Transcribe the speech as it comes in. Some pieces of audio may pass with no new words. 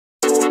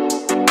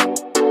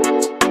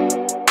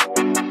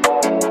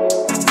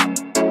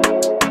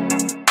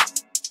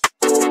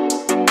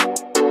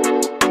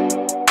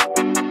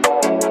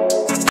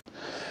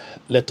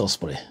Let us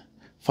pray.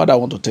 Father, I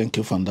want to thank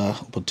you for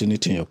that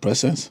opportunity in your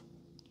presence.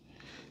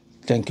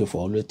 Thank you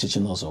for always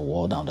teaching us a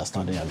word and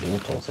understanding and giving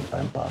to us in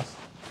time past.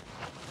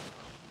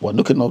 We're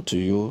looking up to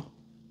you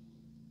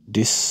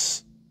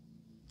this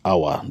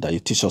hour that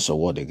you teach us a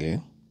word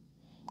again.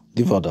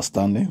 Give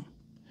understanding,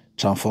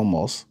 transform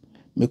us,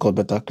 make us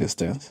better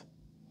Christians.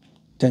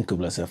 Thank you,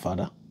 blessed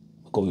Father,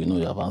 because we know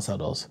you have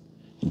answered us.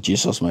 In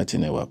Jesus' mighty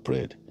name we have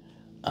prayed.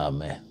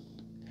 Amen.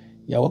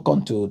 Yeah,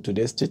 welcome to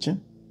today's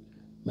teaching.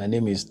 My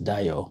name is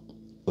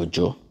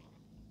Dayo-Ojo.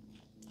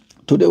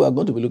 Today we are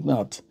going to be looking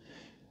at,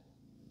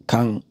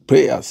 can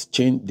prayers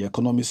change the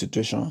economic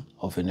situation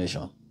of a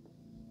nation?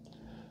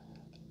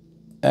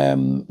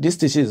 This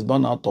teaching is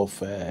born out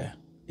of a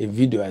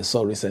video I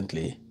saw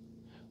recently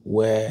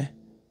where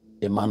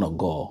a man of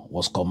God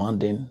was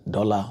commanding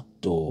dollar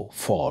to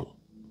fall.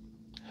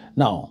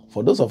 Now,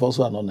 for those of us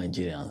who are not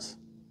Nigerians,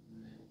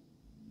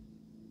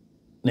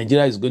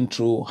 Nigeria is going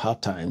through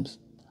hard times,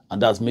 and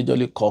that's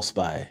majorly caused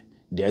by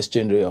the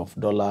exchange rate of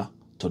dollar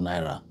to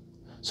naira.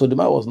 So the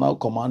man was now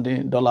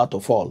commanding dollar to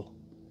fall,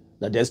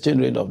 that the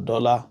exchange rate of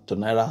dollar to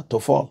naira to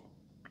fall.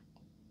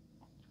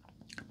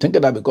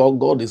 Thinking that because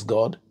God is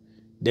God,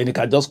 then he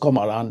can just come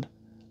around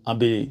and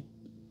be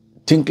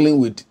tinkling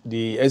with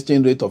the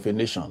exchange rate of a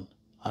nation,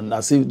 and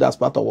as if that's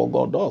part of what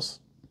God does.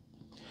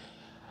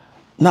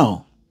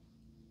 Now,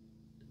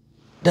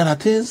 there are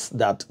things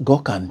that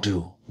God can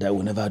do that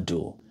we never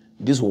do.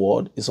 This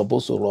world is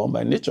supposed to run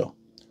by nature.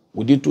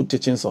 We did 2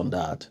 teachings on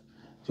that.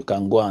 You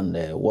can go and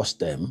watch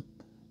them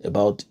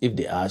about if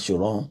the earth should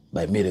run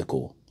by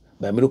miracle.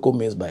 By miracle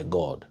means by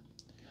God.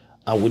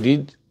 And we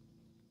did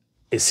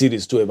a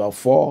series too about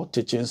 4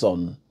 teachings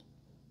on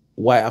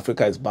why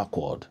Africa is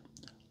backward.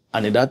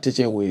 And in that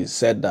teaching, we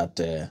said that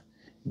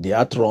the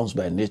earth runs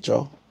by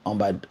nature and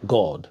by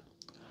God.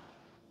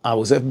 And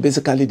we said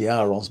basically the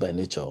earth runs by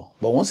nature.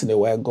 But once in a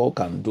while, God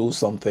can do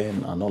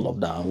something and all of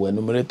that. And we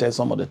enumerated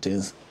some of the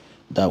things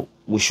that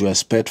we should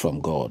expect from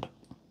God.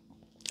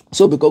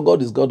 So because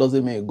God is God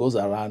doesn't mean he goes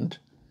around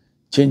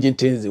changing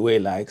things the way he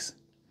likes.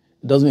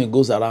 It doesn't mean he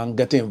goes around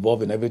getting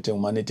involved in everything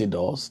humanity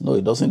does. No,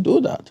 he doesn't do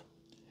that.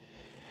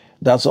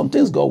 There are some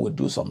things God will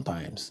do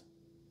sometimes,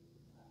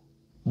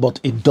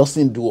 but it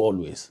doesn't do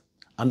always.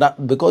 And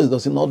that because it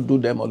does not do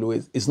them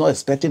always, it's not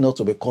expecting us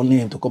to be calling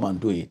him to come and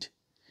do it.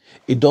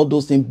 It does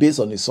those things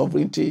based on his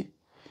sovereignty.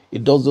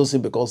 It does those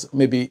things because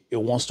maybe it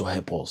wants to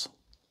help us.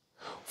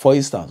 For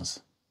instance,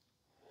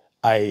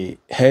 I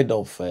heard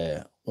of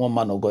one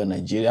man of God in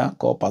Nigeria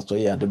called Pastor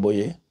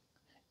Adeboye.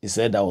 He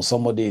said there was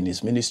somebody in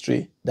his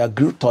ministry that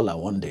grew taller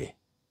one day.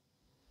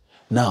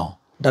 Now,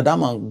 that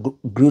man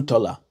grew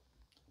taller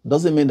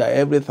doesn't mean that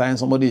every time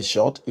somebody is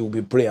short, he will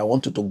be praying, I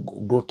want you to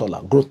grow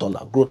taller, grow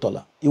taller, grow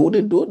taller. He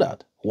wouldn't do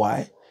that.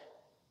 Why?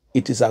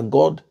 It is a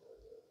God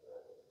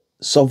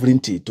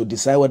sovereignty to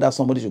decide whether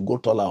somebody should grow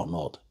taller or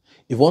not.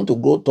 If you want to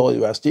grow tall,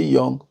 you are still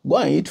young, go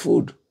and eat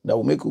food that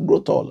will make you grow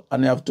tall.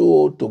 And if you are too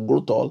old to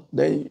grow tall,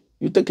 then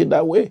you take it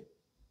that way.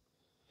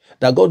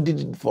 That God did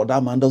it for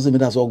that man doesn't mean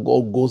that's what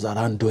God goes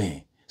around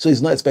doing. So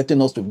he's not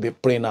expecting us to be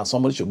praying that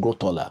somebody should grow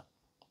taller.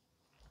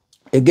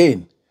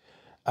 Again,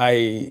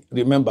 I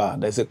remember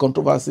there's a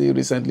controversy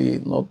recently,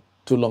 not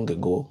too long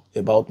ago,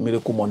 about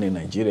miracle money in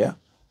Nigeria.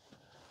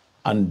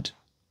 And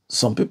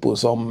some people,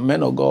 some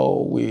men of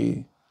God,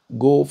 we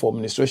go for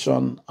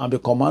administration and be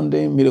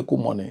commanding miracle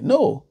money.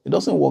 No, it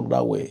doesn't work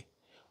that way.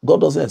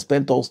 God doesn't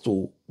expect us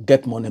to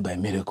get money by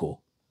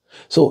miracle.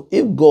 So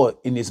if God,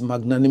 in his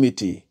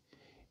magnanimity,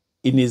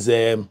 in his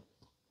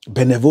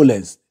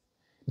benevolence,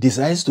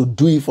 decides to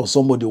do it for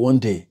somebody one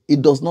day, it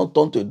does not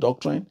turn to a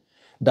doctrine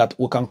that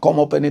we can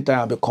come up anytime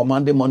and be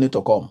commanding money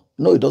to come.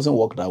 No, it doesn't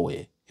work that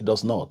way. It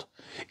does not.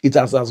 It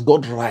has as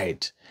God's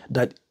right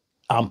that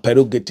and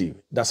prerogative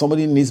that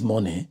somebody needs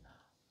money,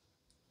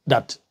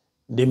 that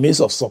the means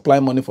of supply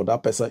money for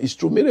that person is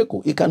through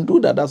miracle. He can do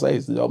that. That's why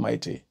he's the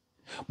Almighty.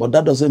 But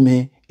that doesn't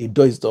mean he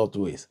does it all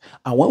ways.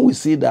 And when we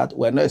see that,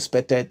 we're not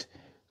expected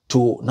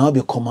to now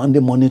be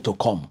commanding money to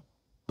come,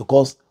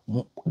 because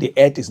the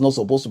earth is not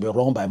supposed to be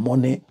run by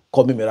money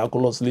coming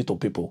miraculously to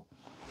people.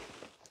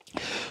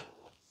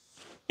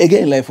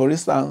 Again, like for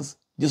instance,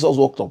 Jesus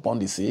walked upon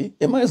the sea.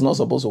 A man is not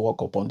supposed to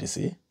walk upon the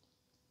sea.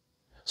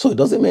 So it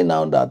doesn't mean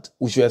now that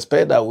we should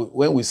expect that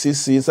when we see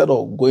sea, instead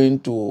of going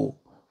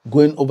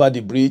over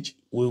the bridge,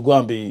 we'll go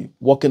and be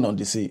walking on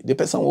the sea. The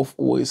person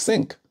will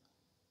sink.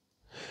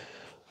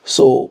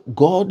 So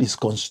God is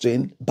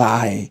constrained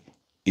by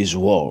his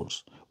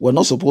words. We're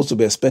not supposed to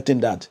be expecting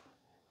that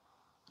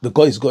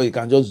because it's God, he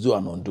can just do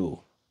and undo.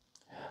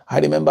 I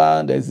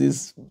remember there's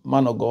this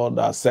man of God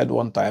that said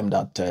one time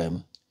that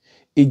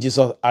if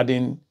Jesus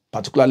hadn't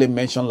particularly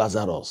mentioned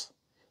Lazarus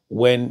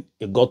when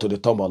he got to the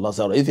tomb of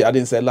Lazarus, if he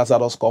hadn't said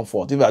Lazarus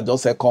comfort, if he had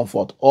just said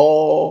comfort,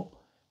 all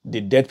the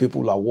dead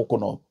people are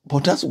woken up.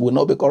 But that will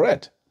not be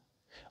correct.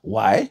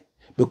 Why?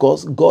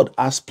 Because God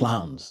has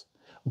plans.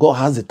 God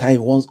has the time he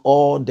wants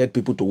all dead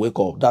people to wake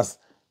up. That's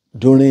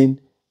during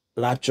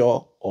rapture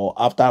or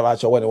after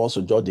rapture when he wants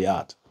to judge the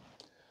earth.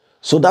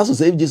 So that's to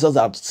say if Jesus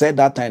had said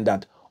that time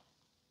that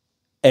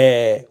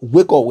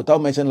wake up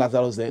without mentioning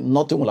Lazarus, then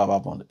nothing will have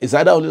happened. It's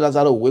either only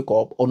Lazarus will wake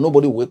up or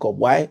nobody will wake up.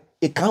 Why?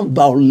 It can't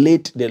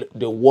violate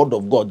the word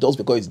of God just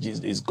because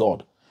it's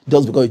God.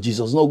 Just because it's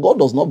Jesus. No, God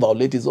does not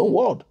violate his own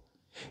word.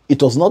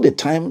 It was not the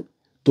time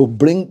to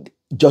bring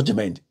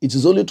judgment. It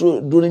is only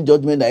during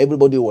judgment that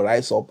everybody will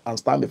rise up and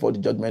stand before the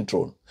judgment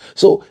throne.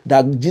 So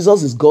that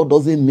Jesus is God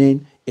doesn't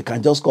mean he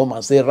can just come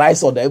and say,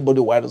 rise up, that everybody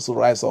will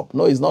rise up.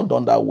 No, it's not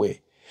done that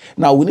way.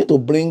 Now, we need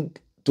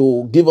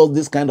to give us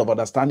this kind of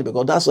understanding,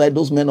 because that's why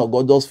those men of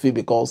God just feel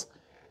because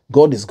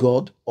God is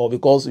God, or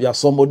because you are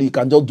somebody, you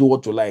can just do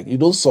what you like. You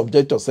don't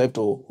subject yourself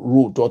to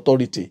rule, to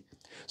authority.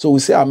 So we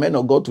say our men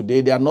of God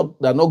today, they are not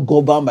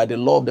governed by the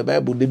law of the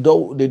Bible. They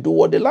do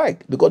what they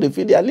like because they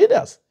feel they are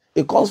leaders.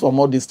 It comes from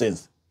all these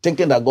things,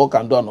 thinking that God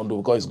can do and undo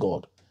because it's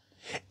God.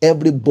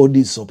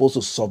 Everybody is supposed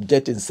to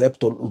subject himself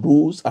to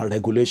rules and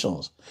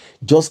regulations,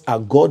 just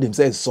as God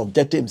himself is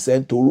subjecting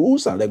himself to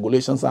rules and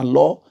regulations and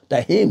law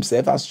that he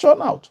himself has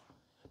shown out.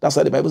 That's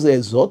why the Bible says,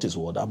 exalt his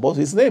word above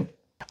his name.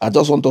 I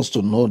just want us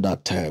to know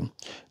that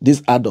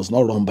this earth does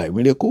not run by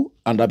miracle,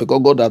 and that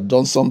because God has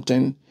done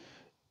something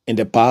in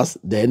the past,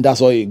 then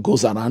that's what it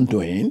goes around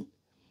doing.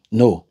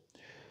 No.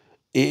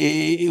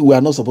 We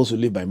are not supposed to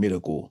live by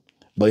miracle.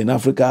 But in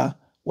Africa,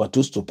 we're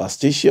too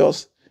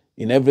superstitious.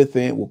 In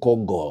everything, we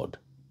call God.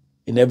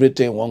 In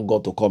everything, we want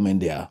God to come in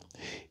there.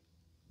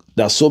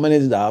 There are so many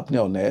things that are happening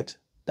on earth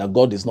that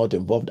God is not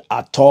involved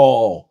at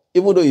all.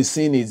 Even though he's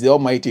seen, he's the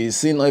Almighty, he's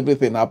seen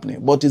everything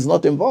happening, but he's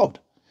not involved.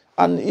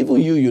 And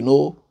even you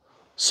know,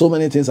 so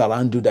many things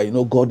around you that you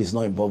know God is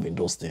not involved in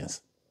those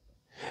things.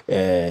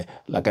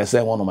 Like I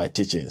said in one of my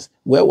teachings,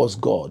 where was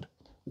God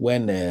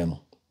when,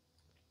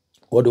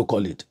 what do you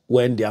call it?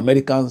 When the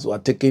Americans were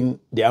taking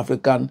the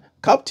African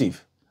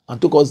captive and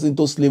took us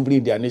into slavery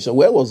in their nation,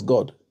 where was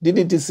God?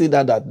 Didn't he see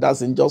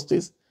that's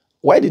injustice?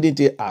 Why didn't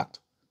he act?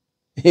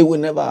 He will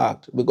never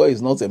act because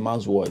it's not a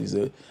man's word.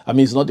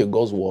 It's not a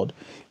God's word.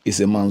 It's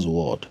a man's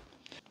word.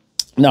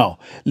 Now,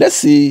 let's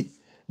see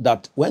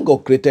that when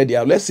God created the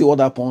earth, let's see what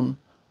happened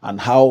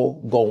and how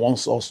God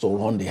wants us to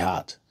run the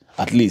heart.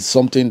 At least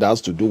something that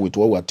has to do with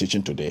what we're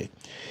teaching today.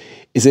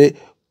 He said,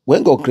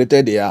 when God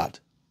created the earth,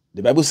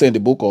 the Bible says in the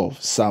book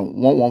of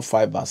Psalm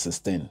 115 verse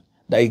 16,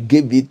 that he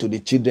gave it to the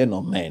children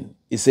of men.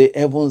 He said,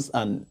 heavens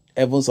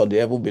of the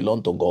heaven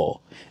belong to God.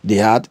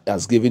 The earth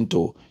has given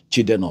to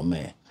children of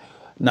men.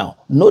 Now,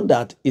 note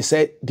that he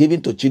said,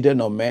 given to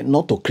children of men,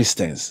 not to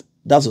Christians.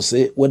 That's to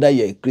say, whether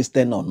you're a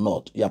Christian or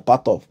not, you're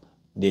part of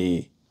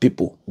the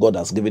people God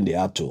has given the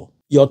earth to.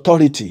 Your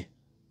authority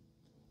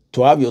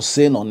to have your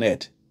say on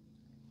earth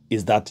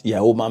is that you're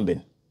a human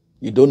being.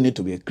 You don't need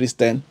to be a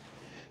Christian.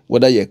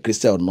 Whether you're a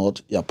Christian or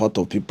not, you're part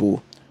of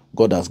people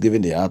God has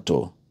given the earth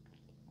to.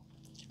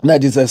 Now,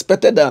 it is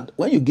expected that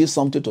when you give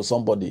something to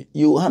somebody,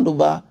 you hand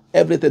over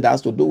everything that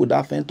has to do with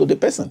that thing to the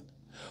person.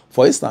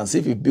 For instance,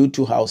 if you build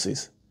 2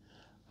 houses,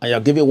 and you're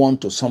giving one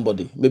to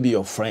somebody, maybe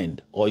your friend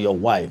or your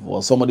wife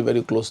or somebody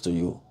very close to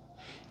you,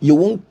 you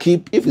won't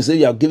keep, if you say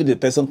you are giving the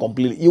person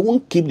completely, you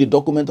won't keep the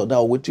document of that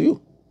away to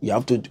you. You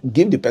have to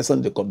give the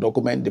person the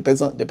document. The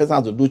person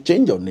has to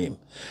change your name.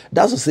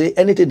 That's to say,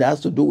 anything that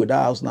has to do with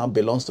that house now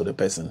belongs to the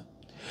person.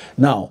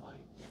 Now,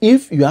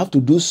 if you have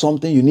to do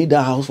something, you need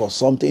that house for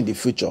something in the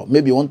future.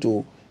 Maybe you want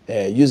to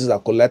use it as a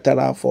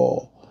collateral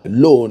for a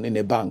loan in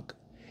a bank.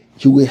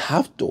 You will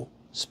have to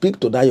speak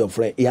to that your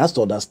friend. He has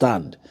to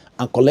understand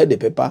and collect the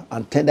paper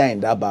and tender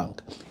in that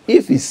bank.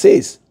 If he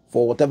says,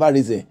 for whatever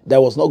reason,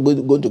 that was not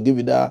going to give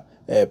you that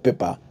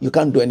paper, you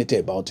can't do anything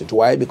about it.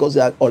 Why? Because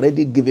you are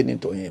already given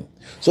it to him.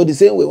 So the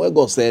same way when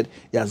God said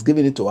he has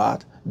given it to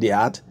the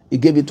earth, he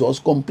gave it to us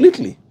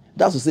completely.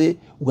 That's to say,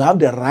 we have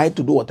the right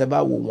to do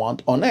whatever we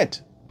want on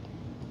earth.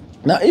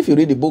 Now, if you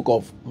read the book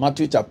of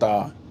Matthew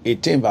chapter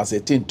 18 verse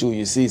 18 too,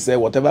 you see, it says,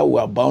 whatever we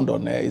are bound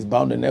on earth is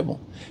bound in heaven.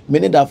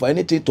 Meaning that for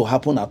anything to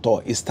happen at all,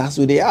 it starts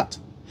with the heart.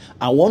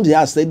 And once the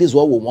heart said this is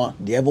what we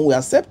want, the heaven will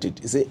accept it.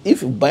 He said,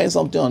 if you bind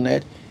something on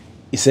earth,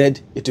 he said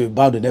it will be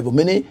bound in heaven.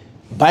 Meaning,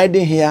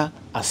 binding here,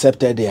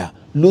 accepted there.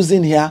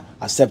 Losing here,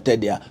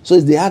 accepted there. So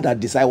it's the heart that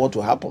decides what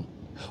will happen.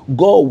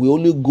 God will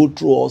only go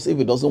through us if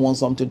he doesn't want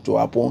something to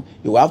happen.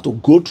 He will have to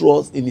go through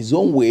us in his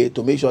own way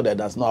to make sure that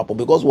does not happen.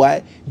 Because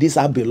why? This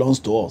heart belongs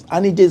to us.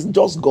 And it is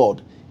just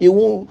God. He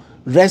won't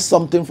wrest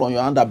something from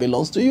your hand that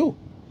belongs to you.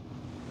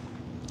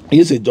 He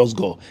is a just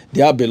God.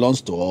 The heart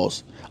belongs to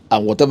us.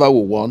 And whatever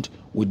we want,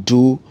 we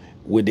do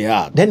with the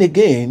heart. Then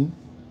again,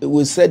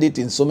 we said it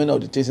in so many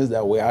of the teachings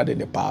that we had in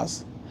the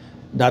past,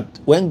 that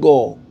when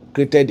God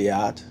created the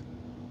earth,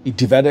 he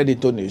divided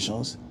into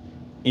nations,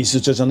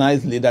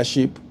 institutionalized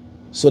leadership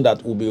so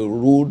that we'll be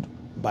ruled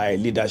by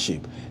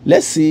leadership.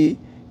 Let's see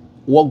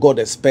what God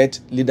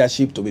expects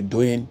leadership to be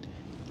doing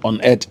on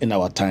earth in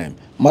our time.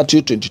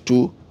 Matthew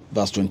 22,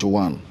 verse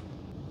 21.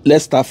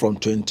 Let's start from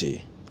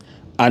 20.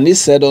 And he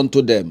said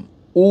unto them,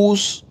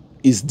 whose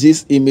is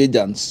this image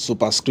and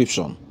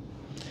superscription?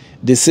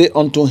 They say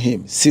unto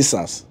him,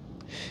 Caesar's.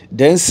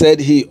 Then said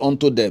he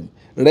unto them,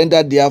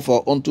 render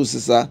therefore unto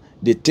Caesar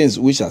the things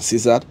which are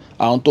Caesar, and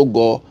unto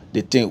God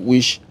the things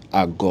which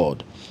are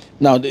God.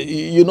 Now,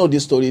 you know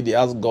this story. They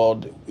asked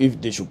God if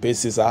they should pay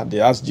Caesar.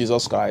 They asked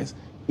Jesus Christ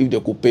if they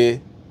could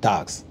pay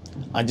tax.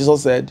 And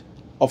Jesus said,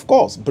 of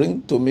course,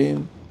 bring to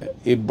me.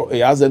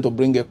 He asked them to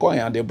bring a coin,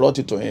 and they brought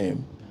it to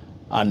him.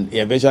 And he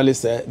eventually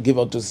said, give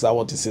unto Caesar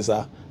what is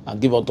Caesar,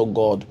 and give unto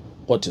God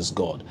what is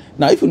God.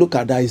 Now, if you look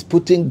at that, he's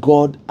putting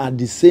God at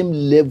the same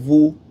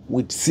level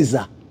with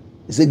Caesar.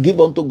 He said,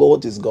 give unto God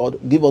what is God,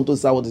 give unto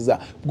Caesar what is Caesar.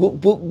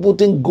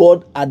 Putting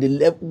God at the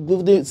level,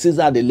 putting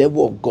Caesar at the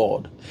level of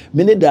God.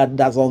 Meaning that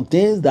there's some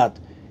things that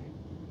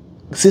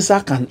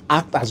Caesar can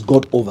act as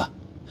God over.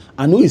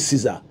 And who is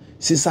Caesar?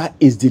 Caesar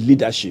is the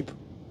leadership.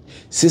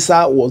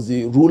 Caesar was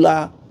the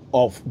ruler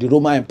of the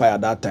Roman Empire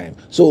at that time.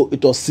 So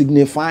it was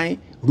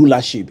signifying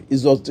rulership.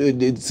 It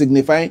was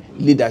signifying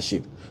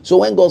leadership. So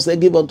when God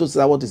said, give unto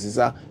Caesar what is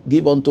Caesar,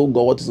 give unto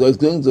God what is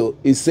God,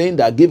 it's saying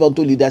that give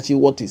unto leadership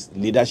what is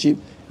leadership,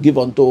 give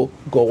unto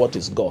God what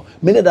is God.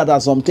 Meaning that there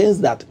are some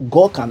things that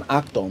God can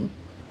act on,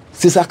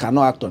 Caesar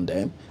cannot act on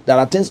them. There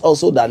are things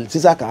also that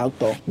Caesar can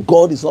act on,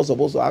 God is not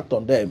supposed to act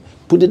on them,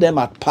 putting them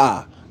at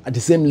par, at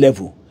the same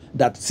level.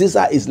 That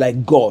Caesar is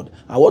like God.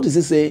 And what does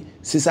he say?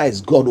 Caesar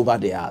is God over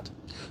the earth.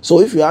 So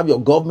if you have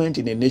your government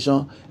in a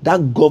nation,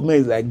 that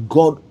government is like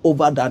God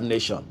over that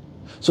nation.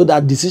 So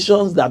that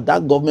decisions that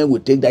government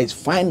will take, that is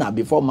final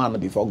before man and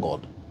before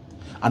God.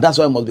 And that's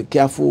why we must be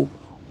careful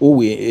who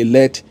we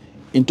elect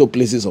into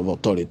places of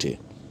authority.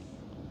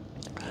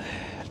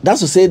 That's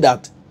to say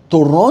that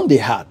to run the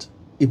heart,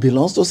 it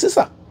belongs to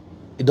Caesar.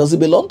 It doesn't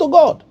belong to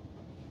God.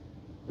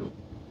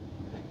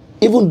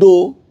 Even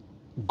though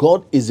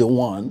God is the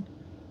one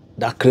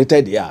that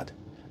created the earth.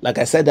 Like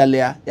I said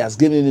earlier, he has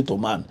given it to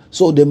man.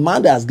 So the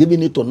man that has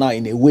given it to now,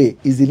 in a way,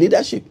 is the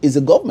leadership, is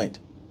the government.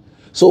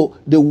 So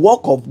the work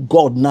of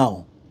God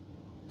now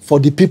for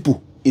the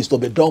people is to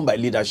be done by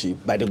leadership,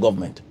 by the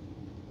government.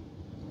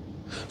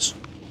 So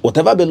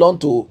whatever belongs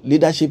to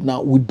leadership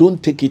now, we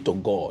don't take it to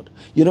God.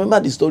 You remember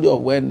the story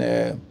of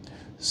when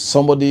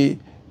somebody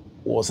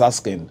was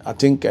asking, I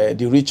think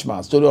the rich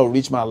man, story of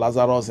rich man,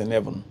 Lazarus in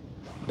heaven.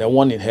 The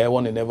one in hell,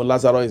 one in heaven.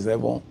 Lazarus is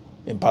heaven,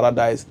 in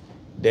paradise.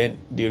 Then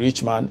the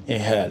rich man in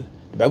hell.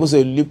 The Bible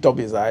says he lifted up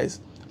his eyes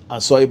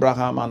and saw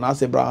Abraham and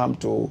asked Abraham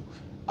to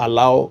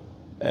allow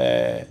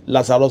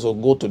Lazarus to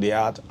go to the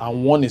earth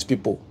and warn his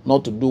people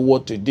not to do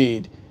what he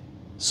did,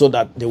 so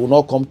that they will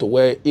not come to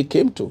where he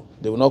came to.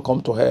 They will not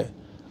come to hell.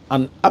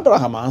 And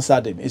Abraham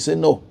answered him. He said,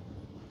 no,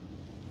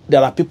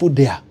 there are people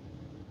there.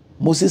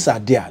 Moses are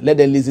there. Let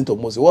them listen to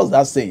Moses. What's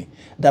that saying?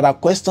 There are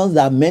questions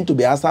that are meant to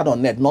be answered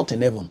on earth, not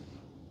in heaven.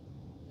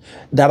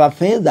 There are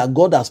things that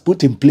God has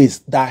put in place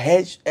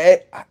that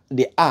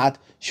the earth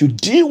should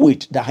deal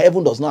with, that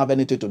heaven does not have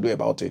anything to do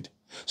about it.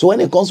 So when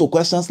it comes to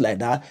questions like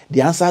that,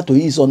 the answer to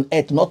it is on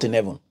earth, not in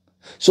heaven.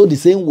 So the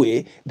same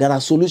way, there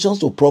are solutions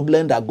to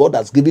problems that God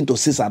has given to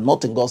Caesar,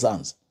 not in God's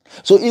hands.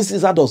 So if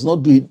Caesar does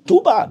not do it,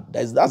 too bad.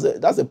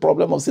 That's a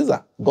problem of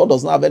Caesar. God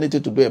does not have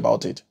anything to do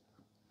about it.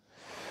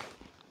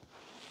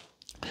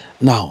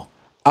 Now,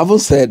 having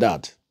said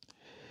that,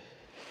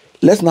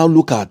 let's now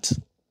look at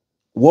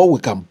what we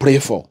can pray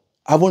for.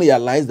 Having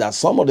realized that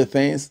some of the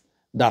things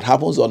that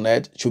happens on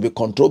earth should be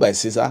controlled by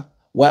Caesar,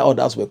 while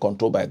others were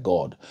controlled by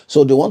God.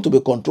 So the one to be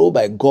controlled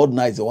by God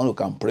now is the one who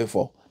can pray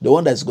for. The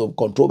one that is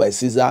controlled by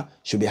Caesar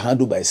should be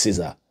handled by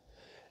Caesar.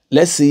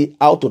 Let's see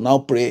how to now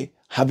pray,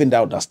 having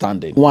that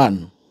understanding.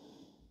 1,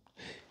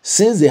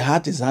 since the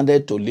heart is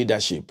handed to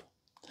leadership,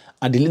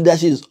 and the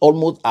leadership is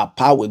almost at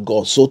par with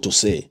God, so to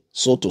say,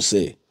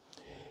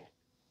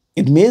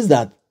 it means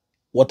that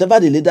whatever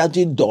the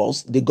leadership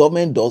does, the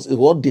government does, is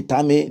what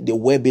determines the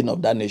well-being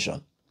of that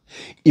nation.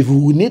 If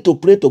we need to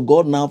pray to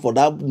God now for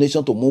that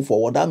nation to move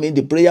forward, that means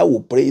the prayer we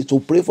pray is to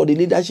pray for the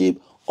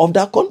leadership of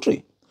that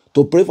country,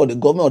 to pray for the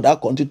government of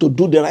that country to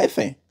do the right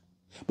thing.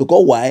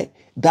 Because why?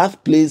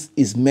 That place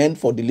is meant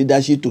for the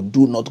leadership to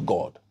do, not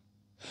God.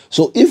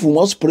 So if we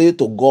must pray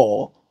to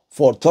God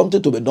for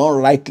something to be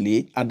done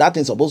rightly, and that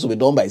is supposed to be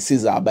done by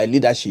Caesar, by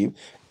leadership,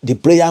 the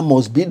prayer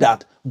must be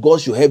that God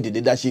should help the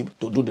leadership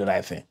to do the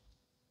right thing.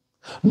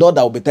 Not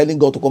that we'll be telling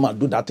God to come and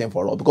do that thing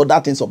for us, because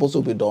that thing is supposed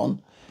to be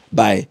done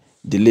by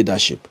the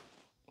leadership.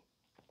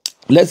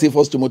 Let's see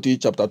 1 Timothy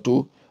chapter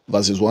 2,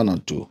 verses 1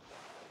 and 2.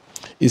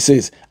 It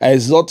says, I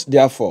exhort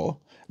therefore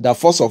that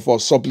first of all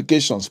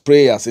supplications,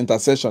 prayers,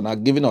 intercession,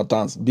 and giving of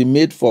thanks be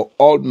made for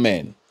all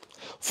men,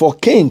 for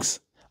kings,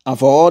 and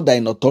for all that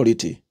in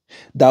authority,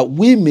 that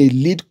we may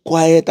lead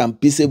quiet and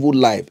peaceable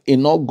life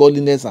in all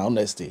godliness and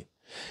honesty.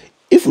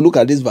 If you look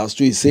at this verse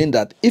 2, it's saying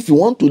that if you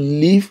want to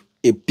live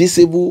a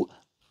peaceable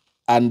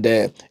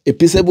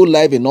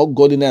life in all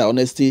godliness and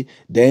honesty,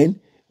 then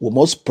we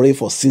must pray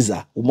for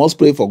Caesar. We must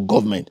pray for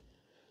government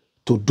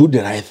to do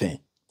the right thing.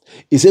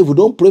 He said, if we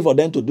don't pray for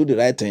them to do the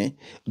right thing,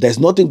 there's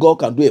nothing God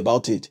can do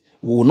about it.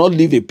 We will not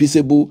live a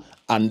peaceable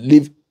and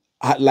live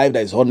a life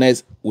that is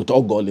honest with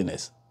all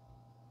godliness.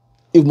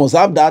 If we must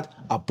have that,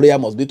 our prayer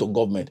must be to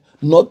government,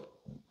 not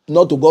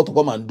to God to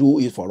come and do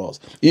it for us.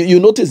 You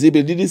notice it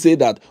didn't say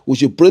that we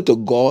should pray to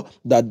God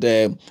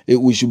that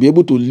we should be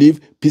able to live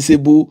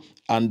peaceable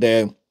and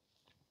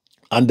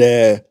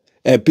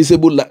a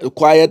peaceable,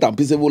 quiet and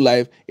peaceable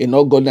life in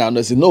all godly and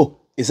honesty. No,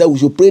 he said we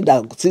should pray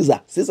that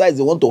Caesar is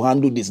the one to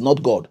handle this,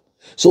 not God.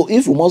 So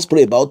if we must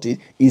pray about it,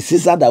 it's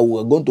Caesar that we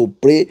are going to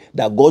pray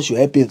that God should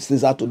help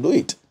Caesar to do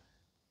it.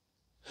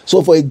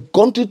 So for a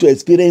country to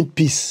experience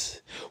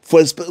peace,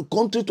 for a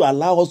country to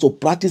allow us to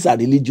practice our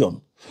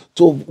religion,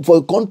 for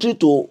a country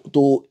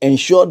to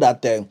ensure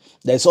that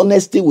there's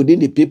honesty within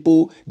the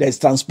people, there's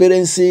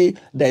transparency,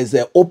 there's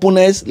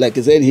openness, like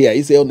he said here,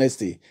 he said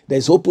honesty,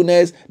 there's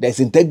openness, there's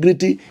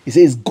integrity. He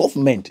says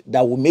government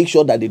that will make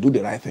sure that they do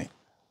the right thing.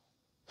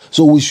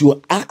 So we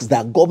should ask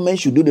that government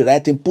should do the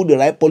right thing, put the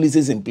right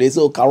policies in place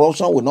so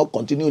corruption will not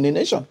continue in the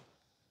nation.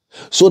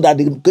 So that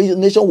the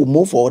nation will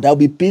move forward, there will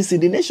be peace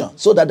in the nation.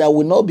 So that there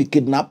will not be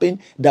kidnapping,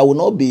 there will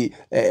not be,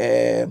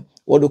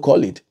 what do you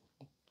call it?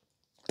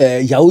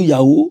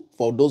 Yahoo,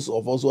 for those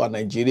of us who are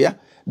Nigeria.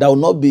 There will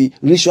not be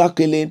ritual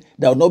killing,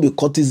 there will not be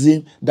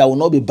courtesan, there will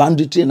not be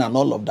banditry and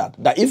all of that.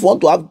 That if we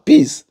want to have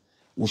peace,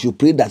 we should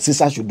pray that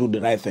Caesar should do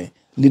the right thing.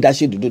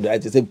 Leadership to do the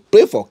right thing. Say,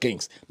 pray for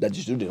kings that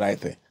you should do the right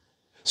thing.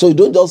 So you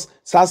don't just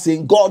start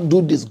saying, God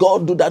do this,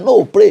 God do that.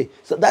 No, pray.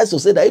 So that's to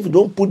say that if you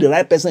don't put the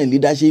right person in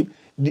leadership,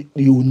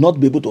 you will not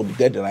be able to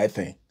get the right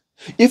thing.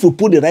 If you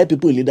put the right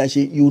people in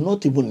leadership, you will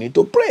not even need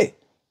to pray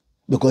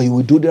because you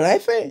will do the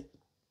right thing.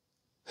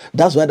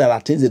 That's why there are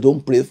things they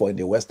don't pray for in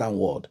the Western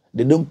world.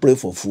 They don't pray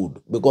for food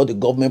because the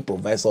government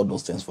provides all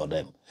those things for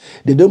them.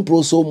 They don't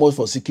pray so much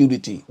for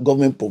security.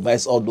 Government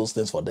provides all those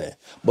things for them.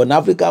 But in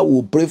Africa,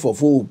 we'll pray for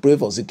food, we'll pray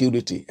for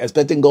security,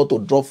 expecting God to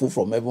drop food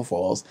from heaven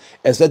for us,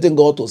 expecting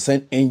God to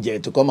send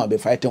angels to come and be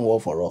fighting war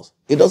for us.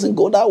 It doesn't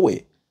go that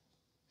way.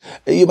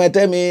 You might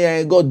tell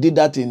me God did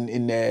that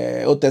in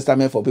Old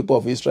Testament for people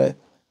of Israel.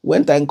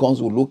 When time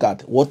comes, we'll look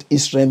at what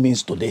Israel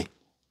means today.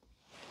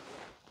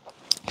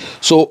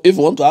 So if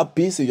you want to have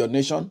peace in your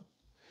nation,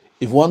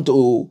 if you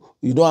don't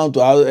want to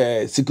have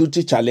a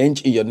security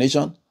challenge in your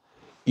nation,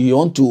 you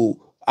want to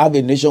have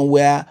a nation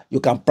where you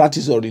can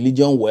practice your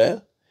religion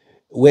well,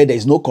 where there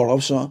is no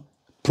corruption,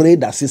 pray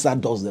that Caesar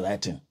does the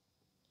right thing.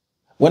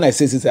 When I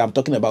say Caesar, I'm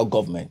talking about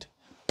government.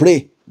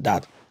 Pray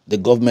that the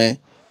government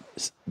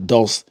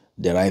does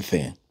the right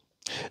thing.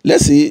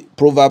 Let's see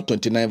Proverbs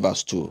 29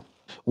 verse 2.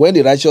 When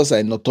the righteous are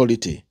in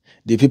authority,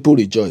 the people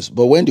rejoice.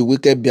 But when the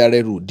wicked bear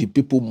rule, the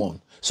people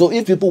mourn. So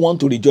if people want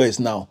to rejoice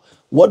now,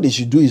 what they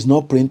should do is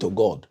not praying to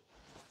God.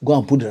 Go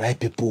and put the right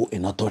people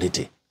in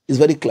authority. It's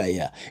very clear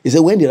here. He said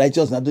when the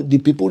righteous are there, the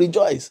people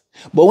rejoice.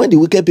 But when the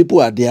wicked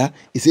people are there,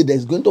 he said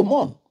there's going to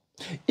mourn.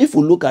 If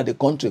we look at the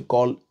country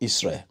called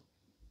Israel,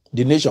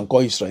 the nation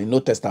called Israel in the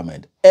Old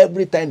Testament,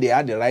 every time they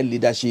had the right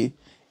leadership,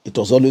 it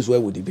was always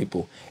well with the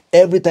people.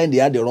 Every time they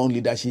had the wrong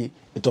leadership,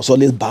 it was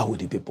always bad with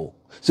the people.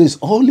 So it's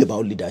all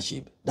about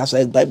leadership. That's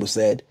why the Bible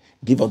said,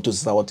 give unto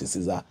Caesar what is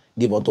Caesar,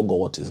 give unto God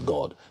what is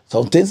God.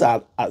 Some things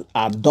are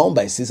done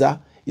by Caesar.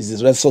 It's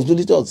the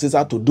responsibility of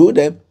Caesar to do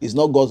them. It's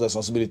not God's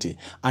responsibility.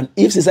 And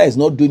if Caesar is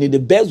not doing it, the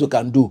best we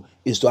can do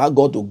is to ask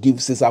God to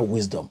give Caesar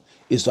wisdom.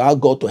 Is to ask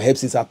God to help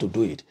Caesar to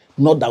do it.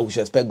 Not that we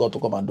should expect God to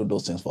come and do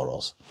those things for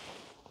us.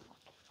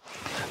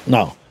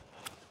 Now,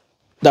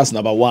 that's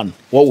number one,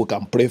 what we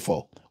can pray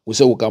for. We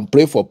say we can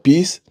pray for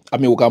peace.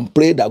 We can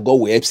pray that God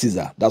will help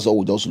Caesar. That's what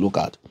we just look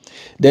at.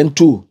 Then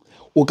two,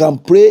 we can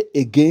pray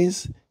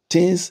against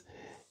things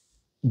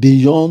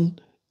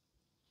beyond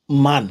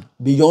man,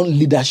 beyond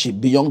leadership,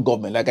 beyond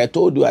government. Like I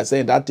told you, I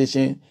said in that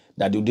teaching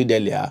that you did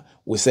earlier,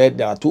 we said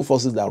there are two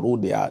forces that rule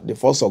there, the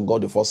force of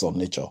God, the force of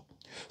nature.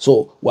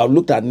 So we have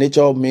looked at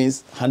nature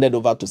means handed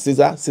over to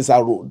Caesar.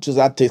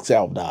 Caesar takes care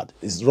of that.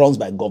 It runs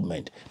by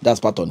government. That's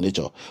part of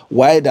nature.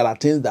 Why there are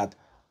things that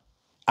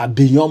are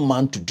beyond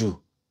man to do.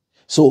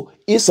 So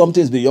if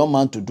something is beyond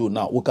man to do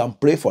now, we can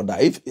pray for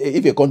that.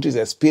 If a country is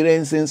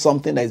experiencing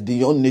something that is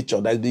beyond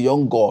nature, that is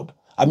beyond God,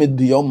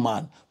 beyond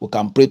man, we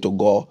can pray to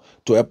God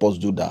to help us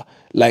do that.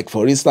 Like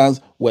for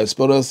instance, we're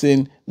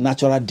experiencing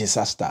natural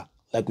disaster,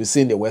 like we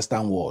see in the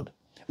Western world.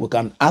 We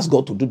can ask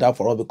God to do that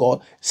for us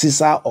because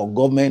Caesar or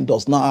government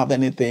does not have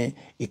anything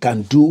it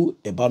can do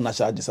about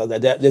natural disaster.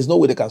 There's no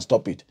way they can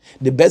stop it.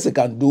 The best they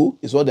can do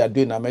is what they are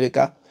doing in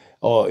America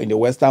or in the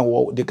Western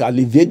world. They can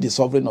alleviate the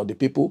suffering of the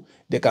people.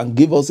 They can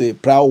give us a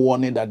prior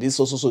warning that this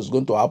so is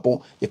going to happen.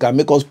 They can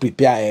make us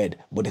prepare ahead,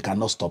 but they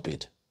cannot stop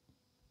it.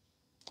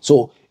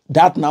 So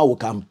that now we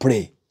can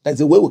pray. That's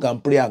the way we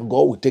can pray, and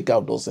God will take care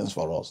of those things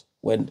for us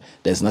when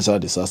there's natural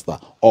disaster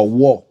or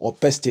war or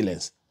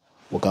pestilence.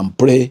 We can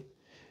pray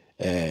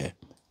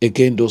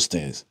against those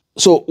things.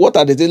 So what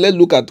are the things? Let's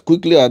look at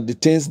quickly at the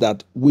things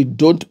that we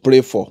don't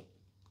pray for.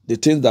 The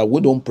things that we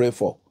don't pray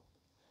for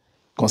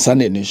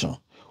concerning a nation.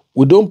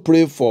 We don't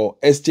pray for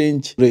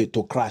exchange rate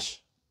to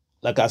crash.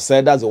 Like I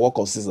said, that's the work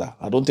of Caesar.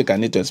 I don't think I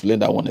need to explain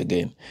that one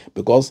again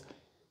because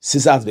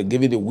Caesar has been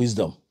given the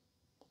wisdom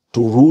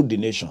to rule the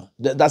nation.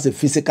 That's a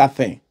physical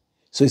thing.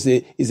 So it's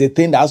a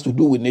thing that has to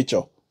do with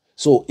nature.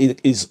 So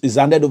it's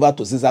handed over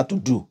to Caesar to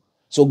do.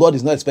 So God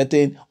is not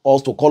expecting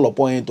us to call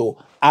upon him to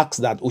ask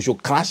that we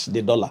should crash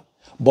the dollar.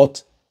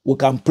 But we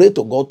can pray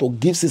to God to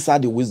give Caesar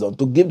the wisdom,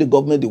 to give the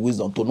government the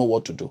wisdom to know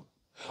what to do.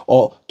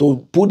 Or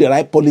to put the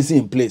right policy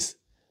in place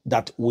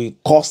that will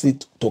cause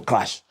it to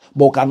crash.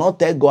 But we cannot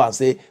tell God and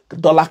say,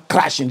 dollar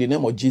crash in the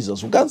name of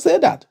Jesus. We can't say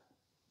that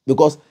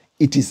because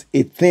it is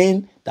a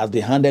thing that's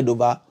been handed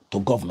over to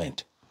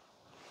government.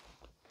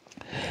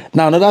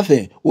 Now, another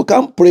thing, we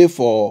can't pray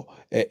for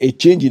a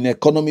change in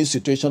economic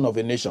situation of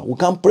a nation. We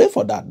can't pray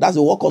for that. That's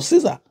the work of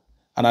Caesar.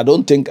 And I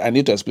don't think I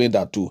need to explain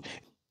that too.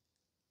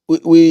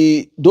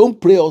 We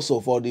don't pray also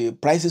for the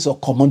prices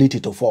of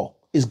commodity to fall.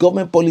 It's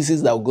government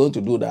policies that are going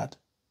to do that.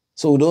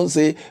 So we don't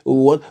say, we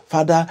want,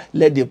 Father,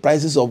 let the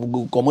prices of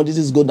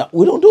commodities go down.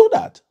 We don't do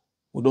that.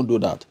 We don't do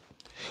that.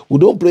 We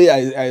don't pray.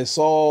 I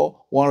saw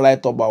one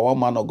write-up by one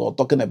man of God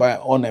talking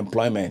about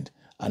unemployment.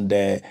 And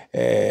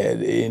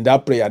in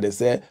that prayer, they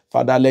say,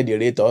 Father, let the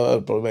rate of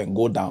unemployment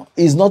go down.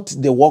 It's not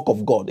the work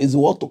of God. It's the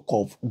work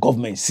of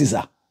government,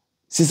 Caesar.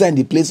 Caesar in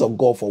the place of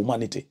God for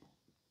humanity.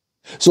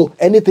 So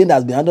anything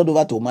that's been handed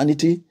over to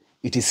humanity,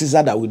 it is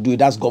Caesar that will do it.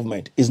 That's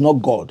government. It's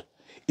not God.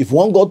 If you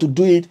want God to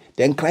do it,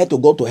 then cry to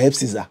God to help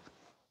Caesar.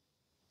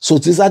 So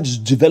Caesar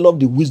developed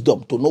the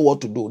wisdom to know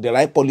what to do, the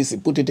right policy,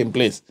 put it in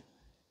place.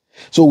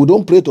 So we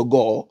don't pray to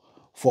God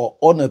for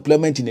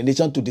unemployment in the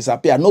nation to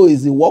disappear. No,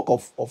 it's the work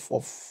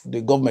of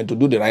the government to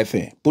do the right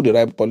thing, put the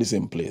right policy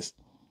in place.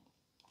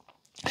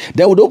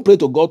 Then we don't pray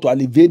to God to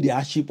alleviate the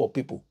hardship of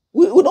people.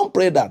 We don't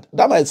pray that.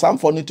 That might sound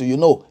funny to you.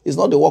 No, it's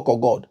not the work of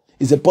God.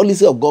 It's a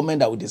policy of government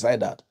that will decide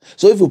that.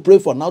 So if you pray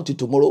for now till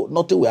tomorrow,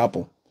 nothing will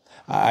happen.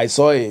 I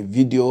saw a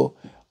video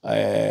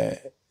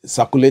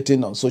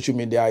circulating on social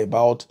media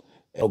about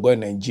a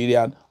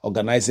Nigerian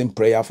organizing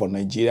prayer for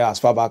Nigeria as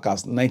far back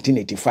as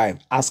 1985,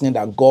 asking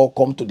that God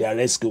come to their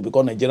rescue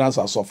because Nigerians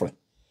are suffering.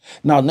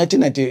 Now,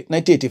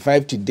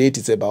 1985 to date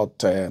is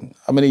about,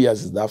 how many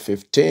years is that?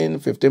 15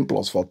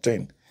 plus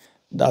 14.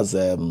 That's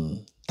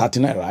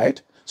 39,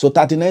 right? So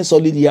 39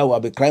 solid years we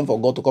have been crying for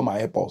God to come and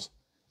help us.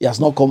 He has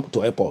not come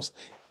to help us.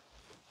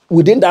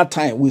 Within that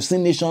time, we've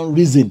seen nations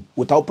reason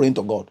without praying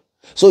to God.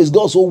 So is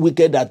God so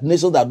wicked that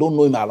nations that don't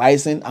know him are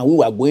rising and we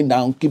were going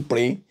down, keep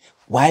praying?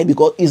 Why?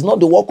 Because it's not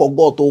the work of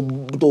God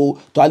to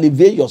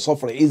alleviate your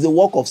suffering. It's the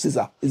work of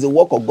Caesar. It's the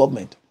work of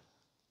government.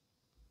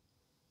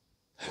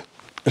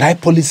 Right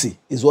policy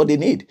is what they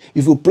need.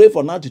 If you pray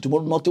for now till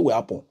tomorrow, nothing will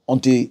happen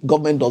until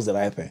government does the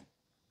right thing.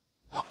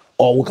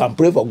 Or we can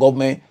pray for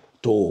government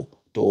to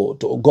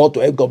God to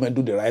help government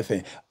do the right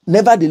thing.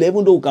 Nevertheless,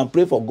 even though we can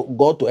pray for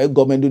God to help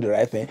government do the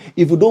right thing,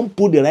 if you don't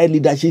put the right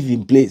leadership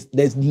in place,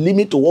 there's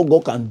limit to what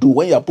God can do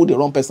when you have put the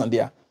wrong person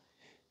there.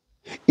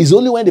 It's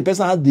only when the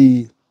person has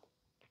the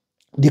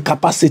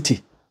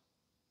capacity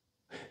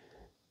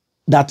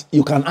that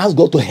you can ask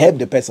God to help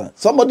the person.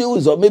 Somebody who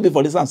is, maybe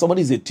for instance,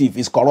 somebody is a thief,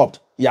 is corrupt.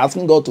 You're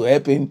asking God to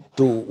help him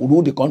to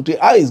rule the country.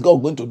 How is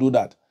God going to do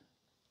that?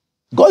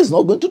 God is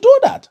not going to do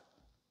that.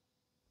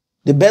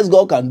 The best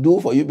God can do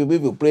for you people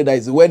if you pray that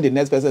is when the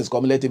next person is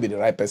coming, let it be the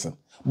right person.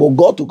 But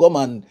God to come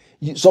and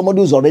somebody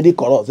who's already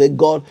corrupt, say,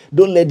 God,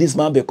 don't let this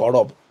man be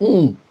corrupt.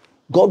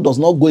 God does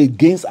not go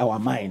against our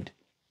mind.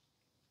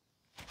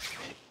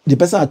 The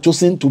person has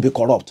chosen to be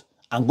corrupt,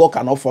 and God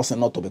cannot force him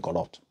not to be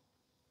corrupt.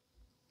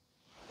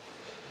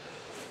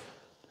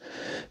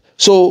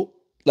 So,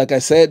 like I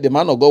said, the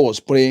man of God was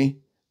praying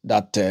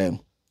that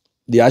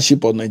the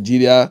hardship of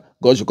Nigeria,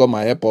 God should come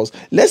and help us.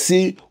 Let's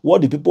see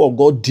what the people of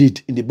God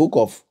did in the book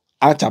of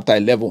Acts chapter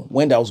 11,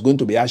 when there was going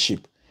to be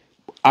hardship.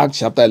 Acts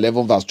chapter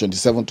 11, verse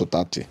 27 to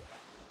 30.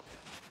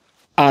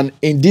 And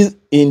in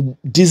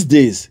these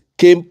days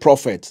came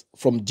prophets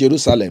from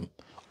Jerusalem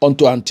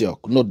unto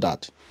Antioch. Note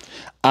that.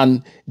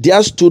 And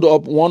there stood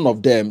up one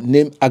of them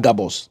named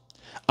Agabus,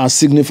 and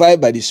signified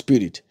by the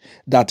Spirit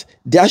that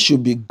there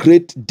should be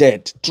great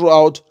death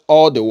throughout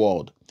all the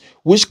world,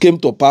 which came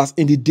to pass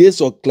in the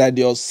days of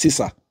Claudius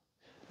Caesar.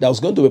 There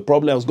was going to be a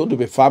problem, there was going to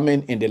be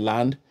famine in the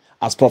land,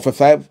 as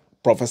prophesied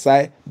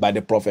by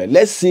the prophet.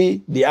 Let's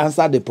see the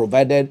answer they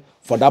provided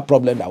for that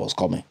problem that was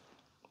coming.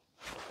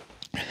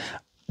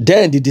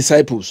 Then the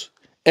disciples,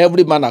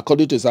 every man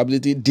according to his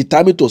ability,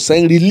 determined to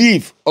send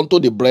relief unto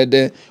the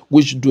brethren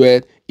which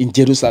dwell in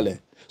Jerusalem.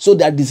 So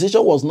their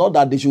decision was not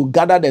that they should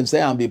gather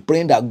themselves and be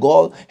praying that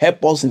God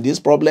help us in this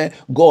problem,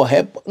 God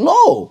help.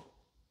 No.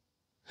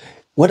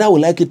 Whether we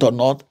like it or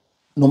not,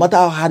 no matter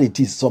how hard it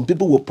is, some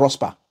people will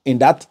prosper in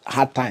that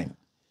hard time.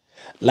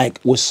 Like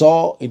we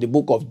saw in the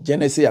book of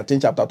Genesis, I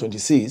think chapter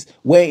 26,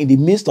 where in the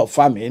midst of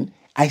famine,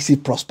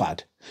 Isaac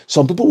prospered.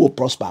 Some people will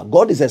prosper.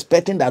 God is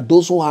expecting that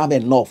those who have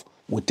enough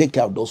will take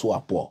care of those who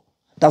are poor.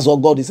 That's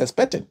what God is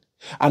expecting.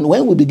 And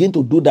when we begin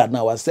to do that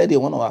now, I said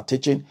in one of our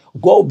teaching,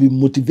 God will be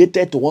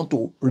motivated to want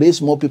to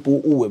raise more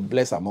people who will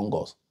bless among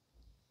us.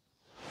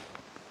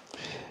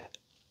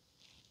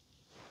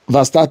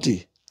 Verse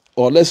 30.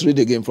 Or let's read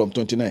again from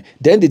 29.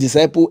 Then the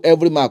disciple,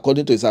 every man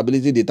according to his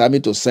ability,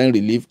 determined to send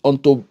relief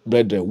unto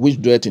brethren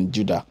which dwelt in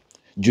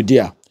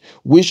Judea,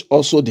 which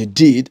also they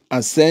did,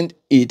 and sent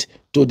it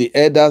to the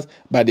elders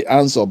by the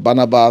hands of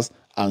Barnabas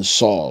and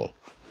Saul.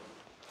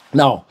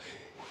 Now,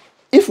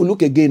 if we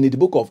look again in the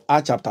book of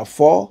Acts chapter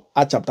 4,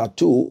 Acts chapter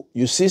 2,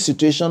 you see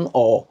situation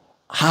or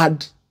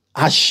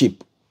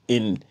hardship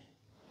in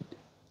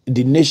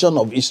the nation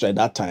of Israel at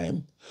that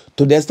time.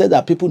 to the extent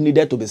that people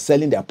needed to be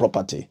selling their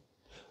property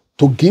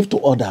to give to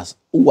others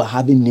who were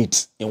having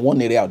needs in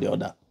one area or the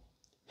other.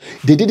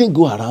 They didn't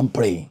go around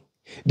praying.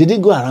 They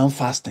didn't go around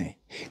fasting.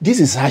 This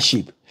is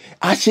hardship.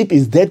 Hardship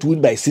is dealt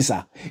with by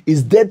Caesar.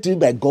 It's dealt with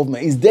by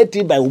government. It's dealt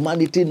with by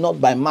humanity,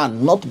 not by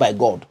man, not by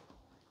God.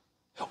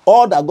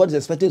 All that God is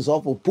expecting is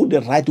to put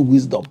the right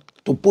wisdom,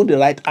 to put the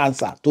right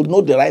answer, to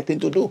know the right thing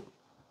to do.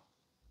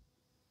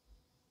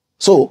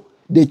 So,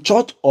 the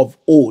church of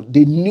old,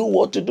 they knew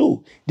what to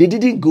do. They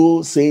didn't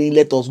go saying,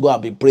 let us go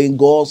and be praying,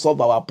 God, solve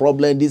our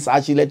problem, this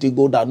hardship, let it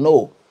go down.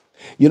 No.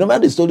 You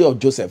remember the story of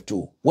Joseph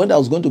too. When there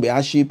was going to be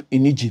hardship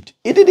in Egypt,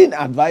 he didn't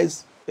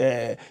advise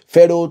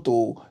Pharaoh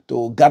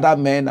to gather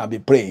men and be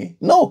praying.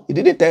 No, he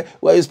didn't tell,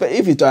 well, if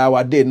it were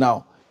our day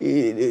now,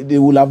 they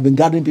would have been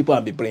gathering people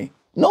and be praying.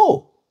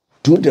 No,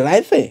 do the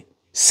right thing.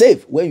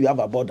 Save when you have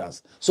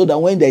abundance, so that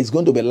when there is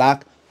going to be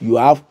lack, you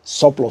have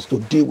surplus to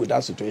deal with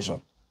that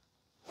situation.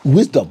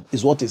 Wisdom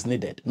is what is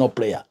needed, not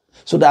prayer.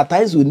 So there are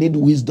times we need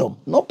wisdom,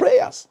 not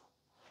prayers.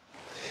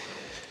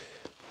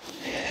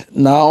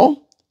 Now,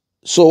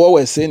 so what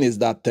we're saying is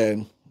that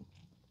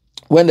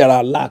when there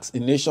are lacks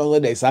in nations where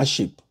there is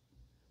hardship,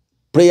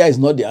 prayer is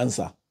not the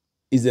answer.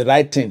 It's the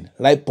right thing,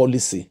 right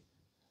policy,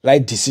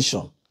 right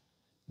decision.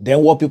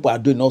 Then what people are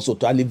doing also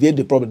to alleviate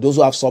the problem, those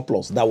who have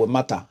surplus, that will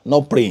matter,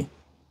 not praying.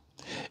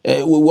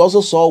 We also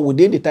saw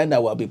within the time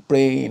that we'll be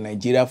praying in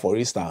Nigeria, for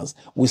instance,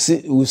 we've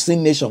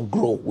seen nations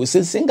grow. We've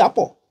seen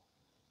Singapore.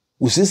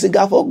 We've seen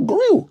Singapore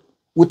grew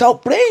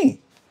without praying.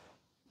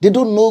 They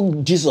don't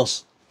know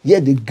Jesus,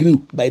 yet they grew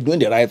by doing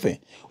the right thing.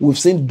 We've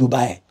seen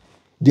Dubai.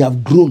 They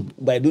have grown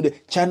by doing the,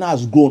 China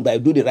has grown by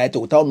doing the right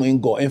thing without knowing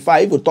God. In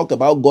fact, if you talk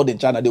about God in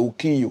China, they will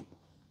kill you.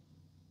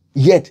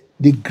 Yet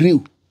they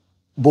grew.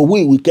 But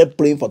we kept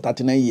praying for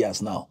 39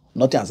 years now.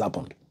 Nothing has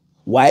happened.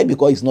 Why?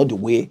 Because it's not the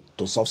way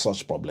to solve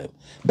such problem.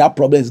 That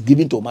problem is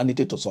given to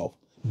humanity to solve.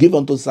 Give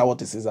unto Caesar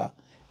what is Caesar.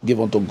 Give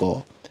unto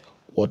God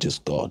what is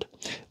God.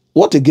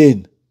 What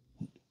again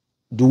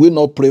do we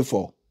not pray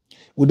for?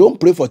 We don't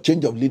pray for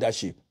change of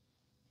leadership.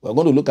 We're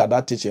going to look at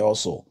that teaching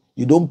also.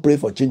 You don't pray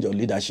for change of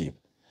leadership.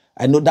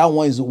 I know that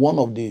one is one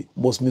of the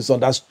most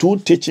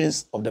misunderstood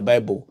teachings of the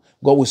Bible.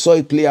 God, we saw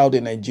it play out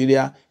in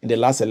Nigeria in the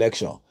last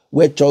election,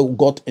 where church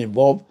got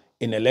involved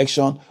in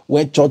election,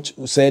 when church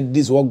said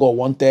this is what God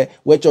wanted,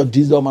 where church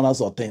did all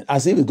manners of things,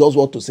 as if it God's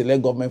word to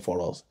select government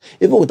for us.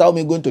 Even without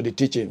me going to the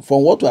teaching,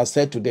 from what we have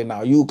said today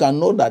now, you can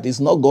know that it's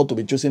not God to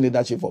be choosing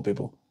leadership for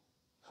people.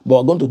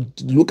 But we're going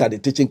to look at the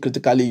teaching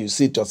critically. You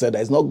see it yourself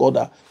that it's not God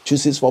that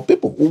chooses for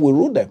people who will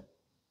rule them.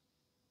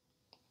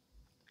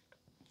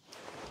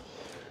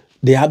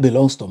 The heart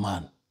belongs to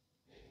man.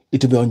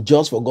 It will be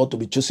unjust for God to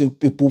be choosing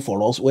people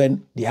for us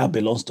when the heart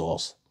belongs to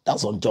us.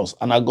 That's unjust.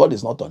 And our God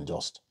is not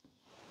unjust.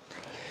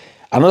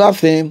 Another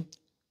thing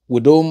we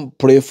don't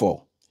pray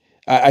for.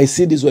 I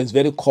see this one is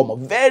very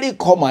common. Very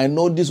common. I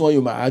know this one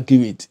you might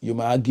argue it. You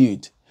might argue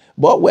it.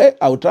 But where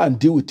I will try and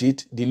deal with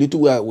it, the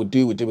little way I will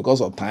deal with it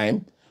because of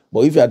time.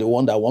 But if you are the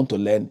one that want to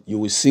learn, you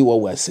will see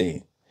what we are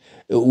saying.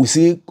 We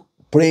see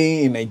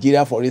praying in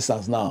Nigeria, for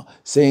instance, now,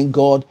 saying,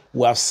 God,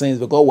 we have sinned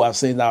because we have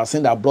sinned. Our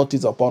sin that brought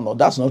it upon us.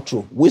 That's not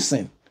true. We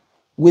sin.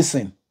 We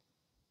sin.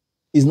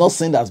 It's not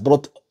sin that's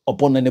brought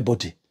upon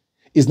anybody.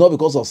 It's not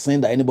because of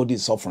sin that anybody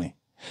is suffering.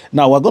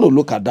 Now, we're going to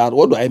look at that.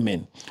 What do I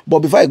mean? But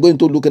before I go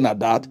into looking at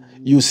that,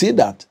 you see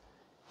that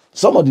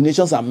some of the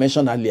nations I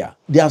mentioned earlier,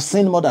 they have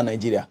sinned more than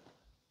Nigeria,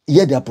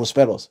 yet they are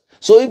prosperous.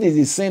 So if it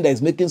is sin that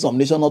is making some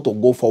nations not to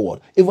go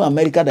forward, even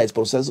America that is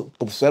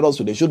prosperous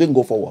today shouldn't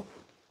go forward.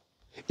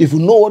 If you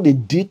know what they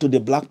did to the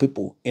black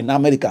people in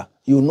America,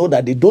 you know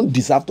that they don't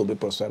deserve to be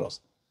prosperous.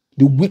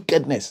 The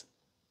wickedness.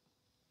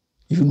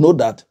 You know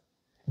that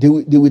they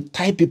will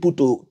tie people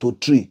to a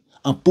tree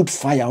and put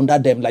fire under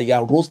them like you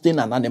are roasting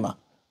an animal.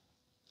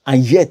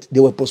 And yet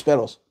they were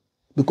prosperous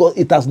because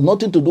it has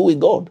nothing to do with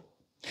God.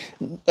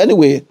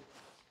 Anyway,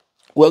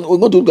 we're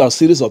going to look at a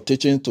series of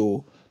teaching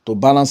to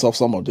balance off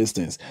some of these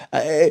things.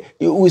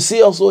 We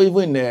see also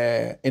even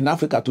in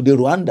Africa today,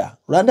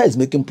 Rwanda is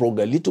making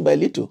progress little by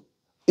little.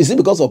 Is it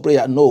because of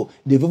prayer? No,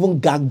 they've even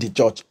gagged the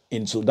church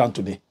in Sudan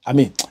today. I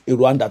mean, in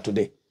Rwanda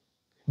today.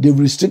 They've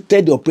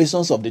restricted the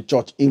operations of the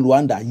church in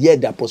Rwanda, yet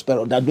they're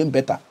prosperous. They're doing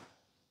better.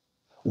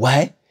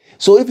 Why?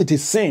 So if it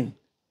is sin,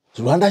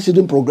 Rwanda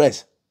shouldn't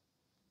progress.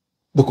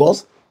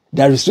 Because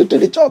they are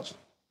restricting the church.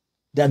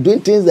 They are doing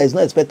things that is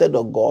not expected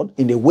of God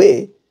in a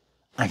way,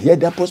 and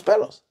yet they are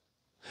prosperous.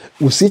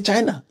 We see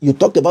China. You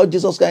talk about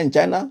Jesus Christ in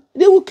China,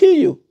 they will kill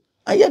you.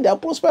 And yet they are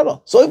prosperous.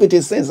 So if it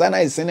is sin, China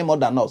is sinning more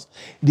than us.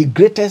 The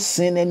greatest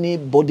sin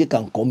anybody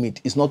can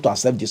commit is not to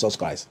accept Jesus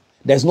Christ.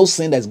 There's no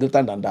sin that is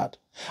greater than that.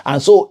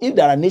 And so if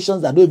there are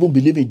nations that don't even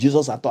believe in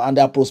Jesus at all, and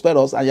they are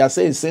prosperous, and you are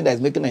saying sin that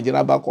is making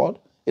Nigeria backward,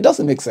 it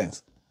doesn't make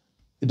sense.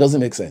 It doesn't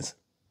make sense.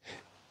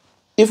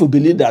 If we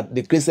believe that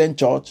the Christian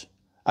church,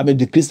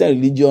 the Christian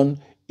religion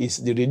is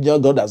the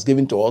religion God has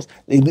given to us,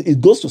 it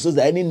goes to say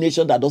that any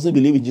nation that doesn't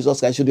believe in Jesus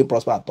Christ shouldn't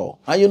prosper at all.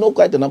 And you know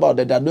quite a number of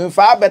them. They're doing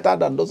far better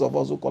than those of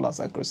us who call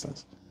ourselves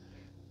Christians.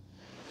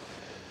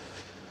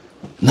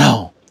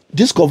 Now,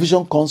 This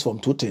confusion comes from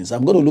two things.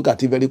 I'm going to look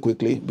at it very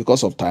quickly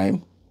because of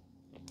time.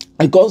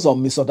 It comes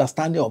from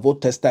misunderstanding of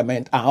Old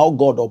Testament and how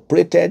God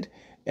operated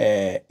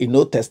in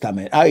Old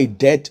Testament, how he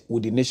dealt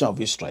with the nation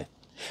of Israel.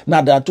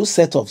 Now, there are two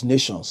sets of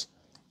nations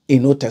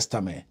in Old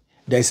Testament.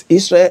 There's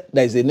Israel,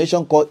 there is a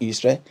nation called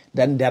Israel,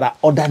 then there are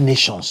other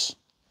nations.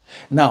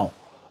 Now,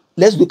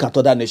 let's look at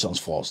other nations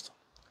first.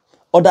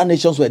 Other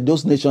nations were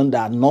those nations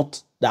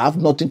that have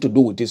nothing to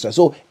do with Israel.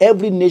 So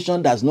every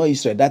nation that's not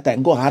Israel at that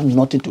time, God had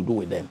nothing to do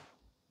with them.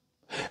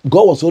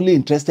 God was only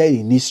interested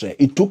in Israel.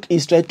 He took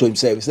Israel to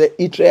himself. He said,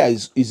 Israel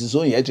is his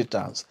own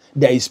inheritance.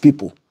 They are his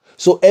people.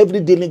 So every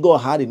dealing God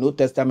had in the Old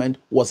Testament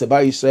was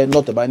about Israel,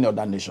 not about any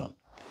other nation.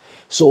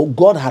 So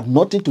God had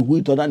nothing to do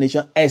with other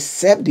nations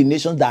except the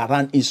nations that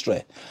ran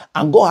Israel.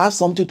 And God has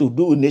something to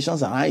do with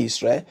nations around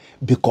Israel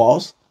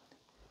because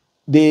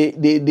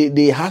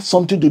they had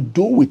something to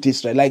do with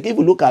Israel. Like if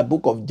you look at the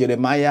book of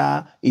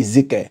Jeremiah,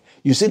 Ezekiel,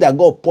 you see that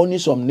God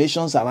punished some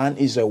nations around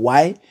Israel.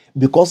 Why?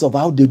 Because of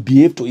how they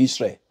behaved to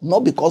Israel,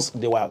 not because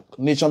they were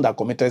nations that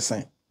committed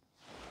sin.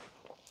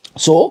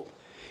 So,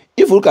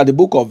 if you look at the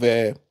book of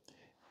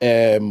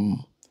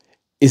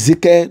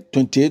Ezekiel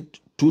 28,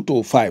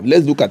 2-5,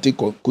 let's look at it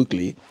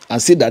quickly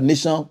and see that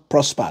nation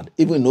prospered,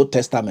 even in the Old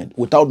Testament,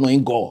 without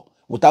knowing God,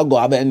 without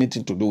God having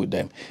anything to do with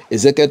them.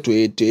 Ezekiel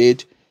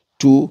 28,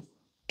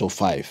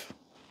 2-5.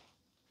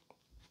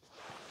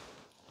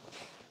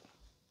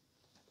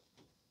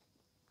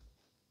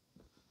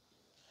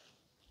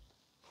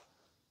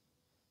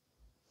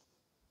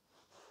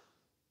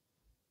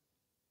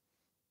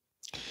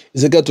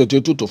 Ezekiel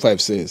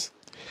 22-5 says,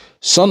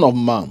 Son of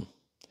man,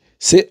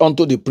 say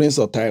unto the prince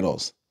of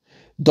Tyrus,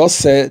 Thus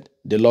said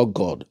the Lord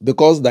God,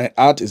 because thy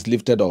heart is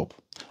lifted up,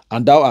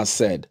 and thou hast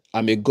said, I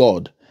am a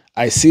God,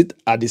 I sit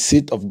at the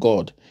seat of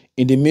God,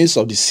 in the midst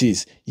of the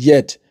seas,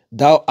 yet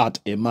thou art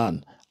a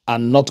man,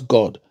 and not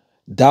God,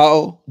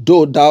 though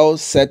thou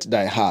set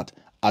thy heart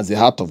as the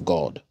heart of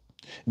God.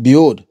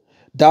 Behold,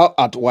 thou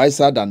art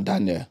wiser than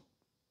Daniel.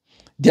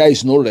 There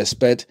is no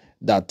secret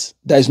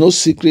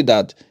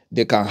that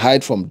they can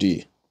hide from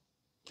thee.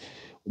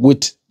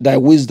 With thy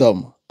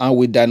wisdom and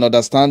with thine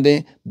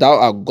understanding, thou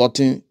art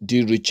gotten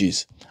thee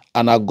riches,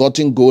 and art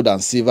gotten gold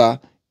and silver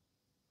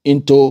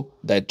into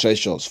thy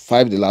treasures.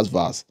 5, the last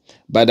verse.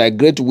 By thy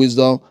great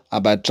wisdom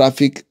and by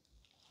traffic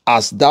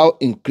hast thou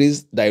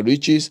increased thy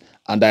riches,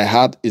 and thy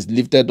heart is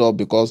lifted up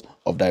because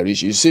of thy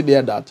riches. You see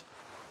there that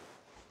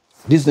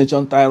this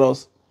nation,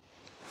 Tyrus,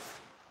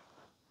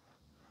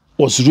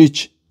 was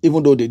rich,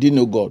 even though they didn't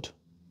know God.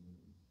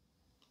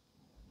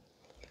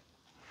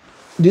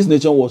 This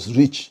nation was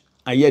rich,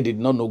 and yet did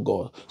not know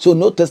God. So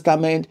no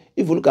Testament,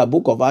 if you look at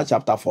book of Acts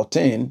chapter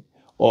 14,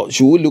 or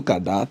should we look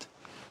at that?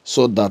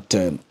 So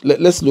that,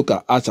 let's look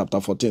at Acts chapter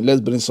 14.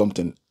 Let's bring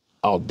something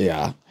out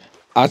there.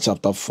 Acts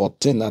chapter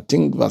 14, I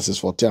think verses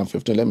 14 and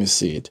 15. Let me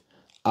see it.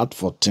 Acts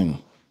 14.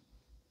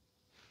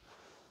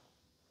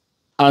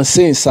 And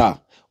saying, Sir,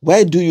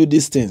 why do you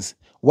these things?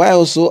 Why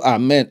also are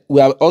men? We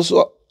are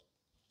also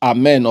are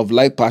men of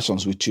like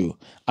passions with you,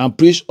 and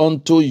preach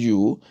unto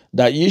you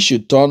that ye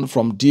should turn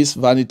from these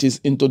vanities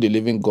into the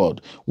living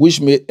God,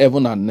 which made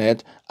heaven and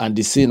earth and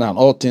the sea and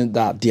all things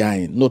that are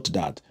therein. Note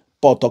that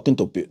Paul talking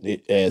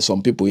to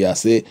some people here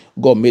say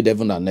God made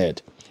heaven and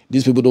earth.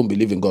 These people don't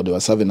believe in God, they were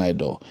serving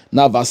idol.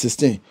 Now verse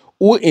 16,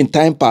 who in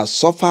time past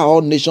suffer all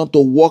nations to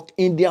walk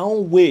in their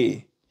own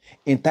way.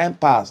 In time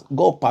past,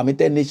 God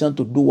permitted nations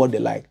to do what they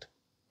liked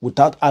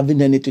without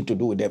having anything to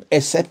do with them,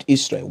 except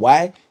Israel.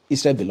 Why?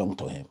 Israel belonged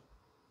to him.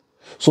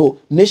 So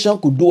nation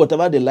could do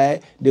whatever they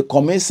like. They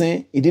commit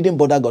sin, it didn't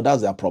bother God,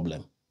 that's their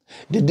problem.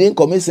 They didn't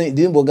commit sin, it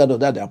didn't bother God,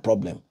 that's their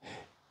problem.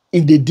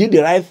 If they did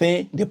the right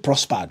thing, they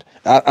prospered.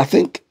 I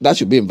think that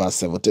should be in verse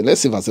 17.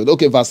 Let's see verse 17.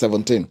 Okay, verse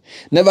 17.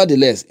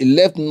 Nevertheless, he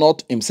left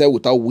not himself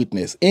without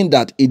witness, in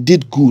that he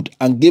did good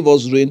and gave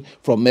us rain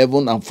from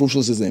heaven and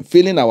fruitful season,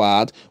 filling our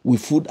heart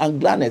with food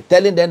and gladness,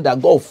 telling them that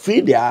God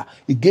filled their,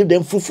 he gave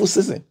them fruitful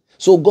season.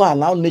 So God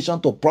allowed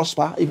nations to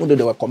prosper even though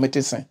they were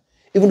committing sin.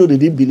 Even though they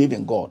didn't believe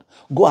in God,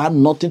 God had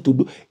nothing to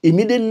do.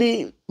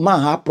 Immediately,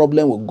 man had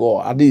problem with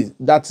God. At least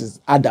that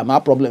is Adam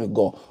had problem with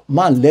God.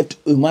 Man left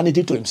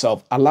humanity to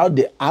himself, allowed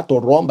the earth to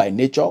run by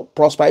nature,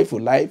 prosper if you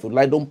like. If you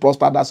like, don't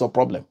prosper, that's a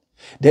problem.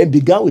 Then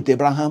began with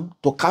Abraham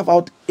to carve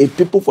out a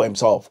people for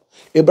himself.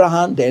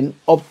 Abraham then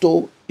up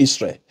to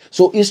Israel.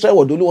 So Israel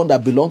was the only one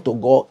that belonged to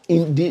God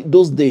in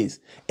those days.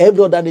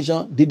 Every other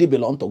nation didn't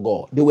belong to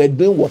God. They were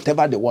doing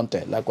whatever they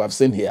wanted, like we have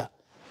seen here.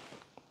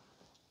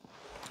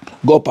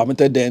 God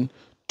permitted them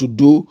to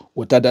do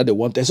whatever they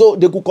wanted. So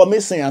they could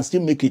commit sin and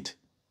still make it.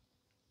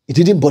 It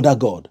didn't bother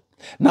God.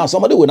 Now,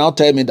 somebody will now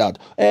tell me that,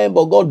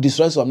 but God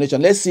destroyed some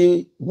nations. Let's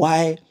see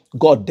why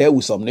God dealt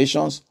with some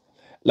nations.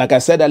 Like I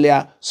said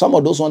earlier, some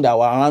of those ones that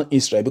were around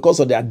Israel, because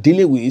of their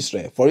dealing with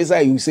Israel. For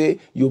Israel, you say,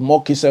 you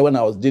mock Israel when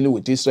I was dealing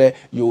with Israel.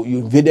 You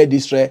invaded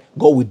Israel.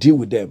 God will deal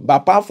with them.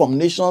 But apart from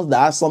nations that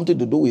have something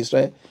to do with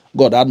Israel,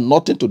 God had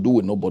nothing to do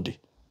with nobody.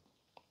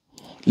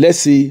 Let's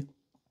see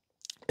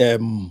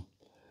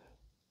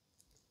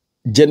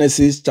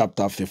Genesis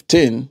chapter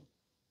 15,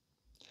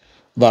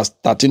 verse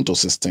 13 to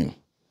 16.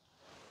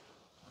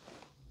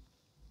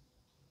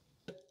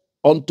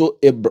 unto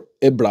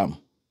Abram,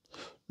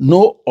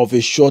 know of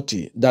a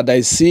surety that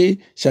thy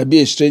seed shall be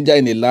a stranger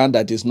in a land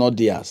that is not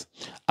theirs,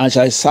 and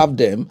shall serve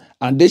them,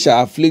 and they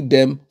shall afflict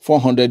them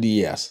 400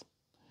 years.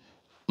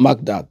 Mark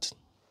that.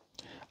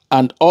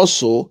 And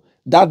also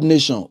that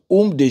nation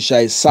whom they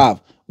shall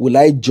serve will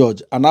I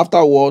judge, and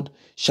afterward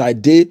shall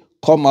they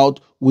come out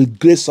with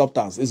great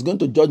substance. It's going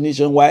to judge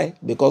nation. Why?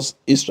 Because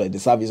Israel, they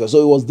serve Israel.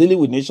 So it was dealing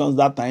with nations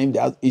that time. They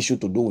had issue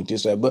to do with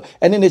Israel. But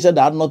any nation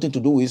that had nothing to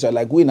do with Israel,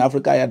 like we in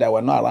Africa here that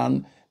were not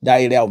around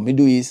that area of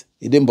Middle East,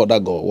 it didn't bother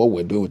God what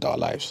we're doing with our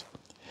lives.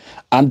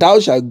 And thou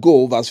shalt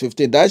go, verse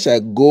 15, thou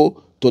shalt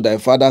go to thy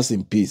fathers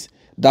in peace.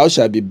 Thou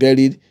shalt be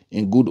buried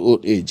in good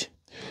old age.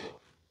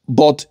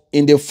 But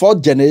in the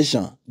fourth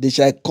generation, they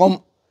shall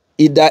come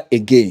either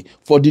again.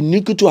 For the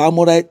iniquity of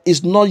Amorite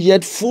is not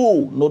yet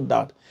full. Note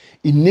that.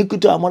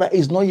 Iniquity of Amorite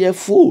is not yet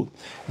full.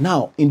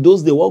 Now, in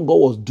those days, what God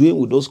was doing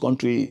with those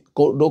country,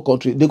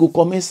 they could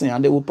come in sin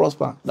and they will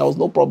prosper. There was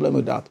no problem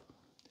with that.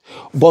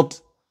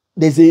 But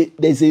there's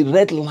a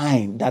red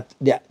line that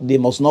they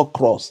must not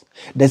cross.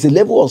 There's a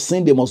level of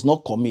sin they must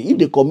not commit. If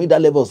they commit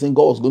that level of sin,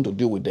 God was going to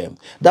deal with them.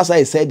 That's why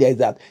I said there is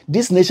that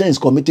this nation is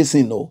committing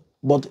sin, no.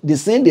 But the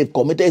sin they've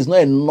committed is not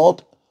enough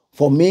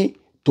for me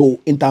to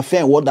interfere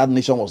in what that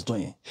nation was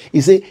doing.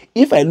 He said,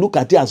 if I look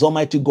at it as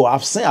Almighty God,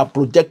 I've seen, I've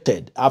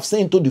projected, I've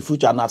seen into the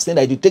future, and I've seen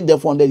that you take them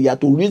 400 years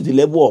to reach the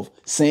level of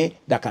sin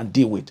that can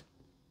deal with.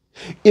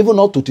 Even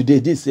up to today,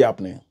 this is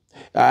happening.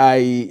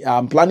 I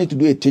am planning to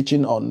do a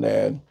teaching on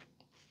the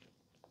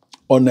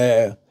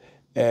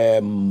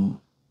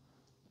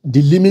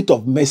limit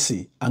of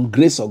mercy and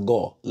grace of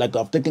God, like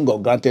I've taken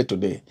God granted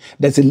today.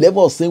 There's a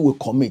level of sin we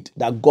commit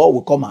that God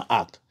will come and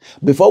act.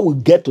 Before we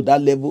get to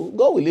that level,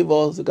 God will leave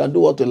us. You can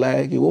do what you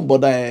like. You won't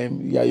bother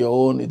him. You are your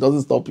own. It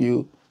doesn't stop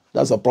you.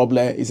 That's a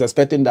problem. He's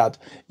expecting that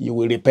you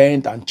will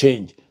repent and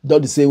change.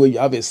 Not the same way you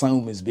have a son who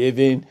is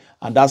misbehaving,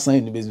 and that son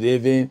is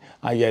misbehaving,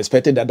 and you're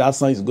expecting that that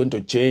son is going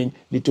to change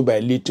little by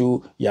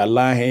little. You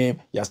allow him.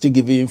 You're still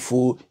giving him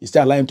food. You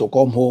still allow him to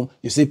come home.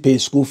 You still pay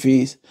school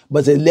fees.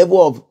 But the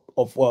level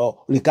of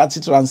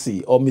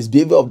recalcitrancy or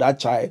misbehavior of that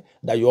child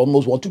that you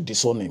almost want to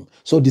disown him.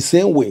 So the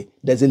same way,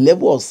 there's a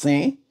level of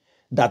sin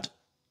that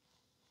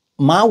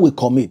man will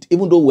commit,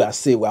 even though we are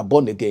saved, we are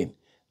born again,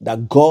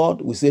 that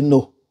God will say,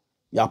 no,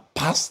 you are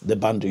past the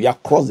boundary, you are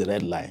crossed the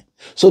red line.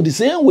 So the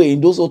same way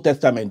in those Old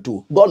Testament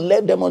too, God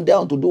led them on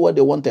down to do what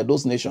they wanted,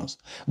 those nations.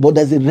 But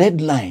there's a red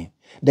line.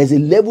 There's a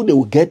level they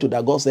will get to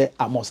that God said,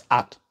 I must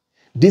act.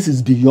 This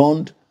is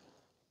beyond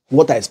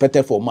what I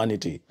expected for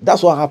humanity.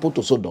 That's what happened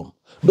to Sodom.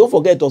 Don't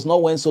forget, it was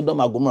not when Sodom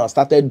and Gomorrah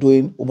started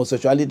doing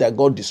homosexuality that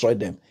God destroyed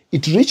them.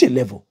 It reached a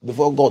level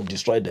before God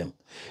destroyed them.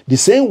 The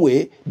same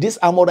way, this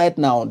Amorite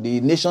now,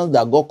 the nations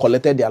that God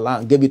collected their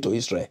land, gave it to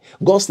Israel.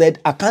 God said,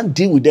 I can't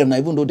deal with them now,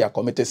 even though they are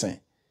committing sin.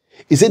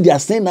 He said their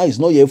sin now is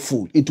not yet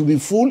full. It will be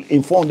full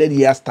in 400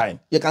 years' time.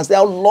 You can say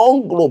how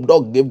long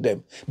God gave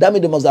them. That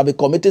means they must have been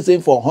committed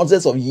sin for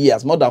hundreds of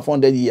years, more than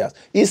 400 years.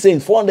 He's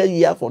saying 400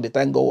 years from the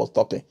time God was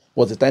talking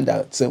was the time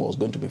that sin was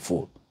going to be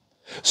full.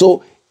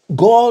 So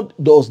God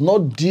does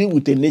not deal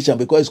with a nation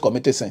because it's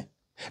committed sin.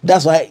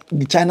 That's why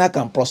China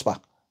can prosper.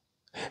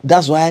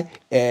 That's why,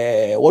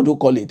 what do you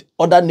call it?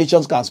 Other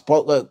nations can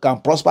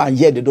prosper and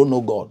yet they don't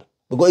know God.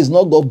 Because it's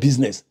not God's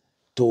business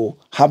to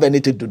have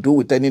anything to do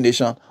with any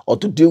nation or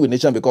to deal with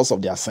nation because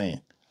of their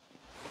sin.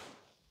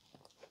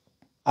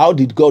 How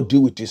did God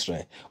deal with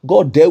Israel?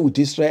 God dealt with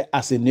Israel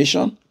as a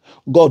nation.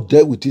 God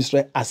dealt with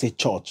Israel as a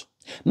church.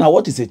 Now,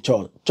 what is a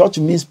church? Church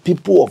means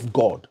people of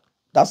God.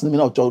 That's the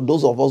meaning of church.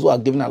 Those of us who are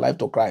giving our life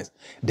to Christ,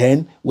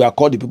 then we are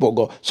called the people of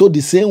God. So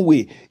the same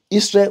way,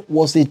 Israel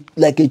was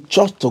like a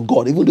church to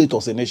God, even though it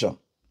was a nation.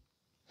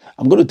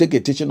 I'm going to take a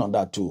teaching on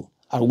that too.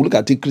 And we'll look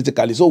at it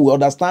critically. So we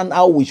understand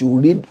how we should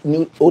read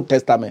New Old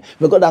Testament.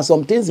 Because there are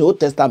some things in the Old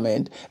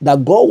Testament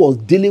that God was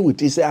dealing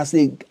with Israel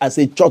as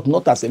a church,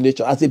 not as a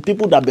nation, as a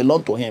people that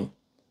belong to him.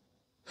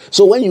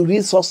 So when you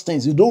read such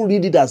things, you don't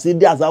read it as if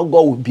that's how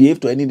God will behave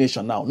to any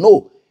nation now.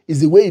 No, it's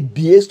the way he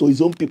behaves to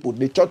his own people,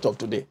 the church of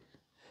today.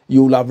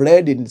 You will have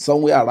read in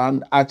somewhere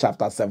around Acts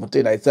chapter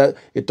 17. I said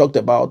it talked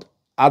about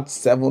Acts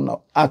 7,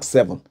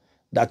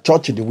 that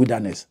church in the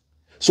wilderness.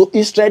 So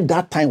Israel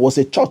that time was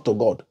a church to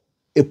God,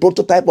 a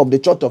prototype of the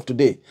church of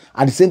today,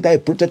 at the same time a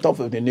prototype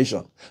of the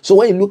nation. So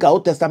when you look at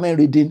Old Testament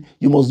reading,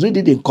 you must read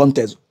it in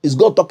context. Is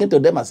God talking to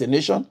them as a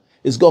nation?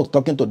 Is God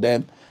talking to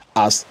them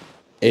as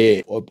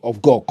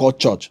of God called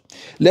church?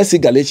 Let's see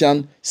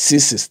Galatians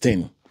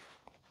 6:16.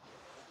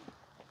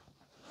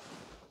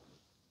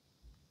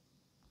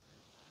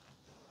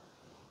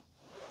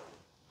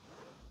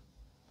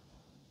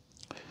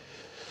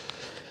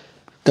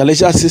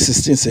 Galatians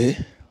 6:16 say,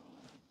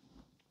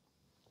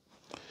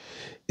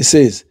 it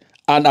says,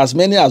 and as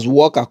many as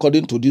walk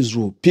according to this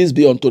rule, peace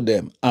be unto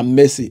them and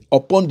mercy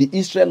upon the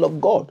Israel of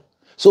God.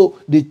 So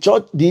the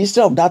church, the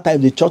Israel of that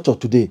time, the church of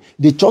today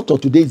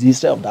is the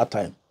Israel of that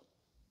time.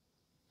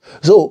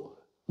 So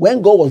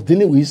when God was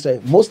dealing with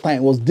Israel, most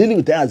time was dealing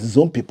with them as his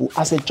own people,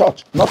 as a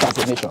church, not as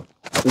a nation.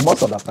 We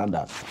must understand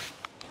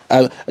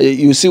that.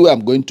 You see where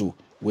I'm going to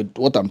with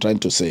what I'm trying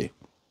to say.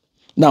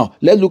 Now,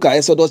 let's look at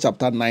Exodus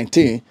chapter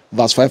 19,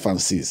 verse 5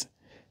 and 6.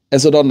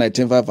 Exodus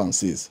 19, 5 and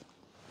 6.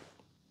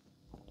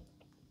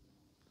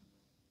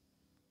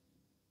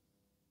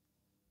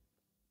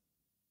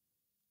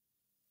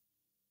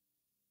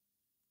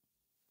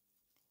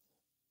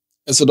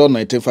 Exodus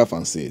 19, 5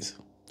 and 6.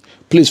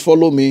 Please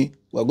follow me.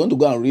 We're going to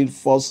go and read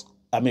First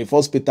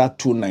Peter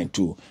 2, 9,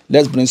 2.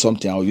 Let's bring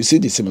something out. You see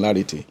the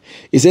similarity.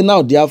 It says,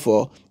 now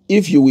therefore,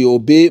 if you will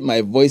obey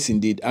my voice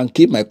indeed and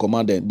keep my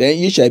commandment, then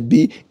ye shall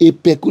be a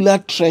peculiar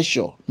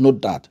treasure,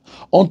 note that,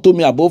 unto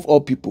me above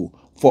all people,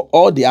 for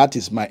all the earth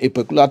is a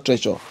peculiar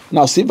treasure.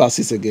 Now see verse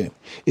 6 again.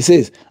 It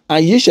says,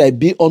 and ye shall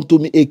be unto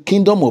me a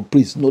kingdom of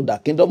priests. Note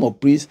that kingdom of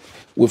priests,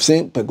 we've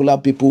seen peculiar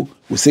people,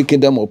 we say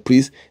kingdom of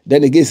priests.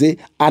 Then again say,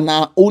 and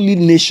a holy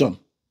nation.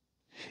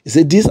 He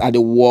said, these are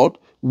the word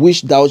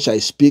which thou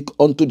shalt speak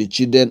unto the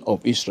children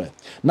of Israel.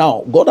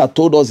 Now, God had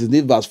told us in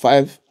this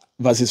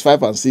verses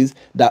 5 and 6,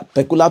 that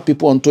peculiar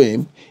people unto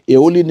him, a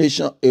holy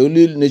nation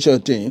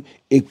unto him,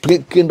 a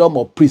kingdom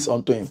of priests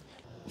unto him.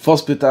 1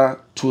 Peter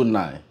 2,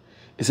 9.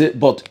 He said,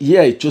 but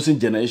here a chosen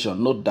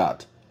generation, note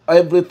that.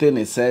 Everything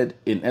is said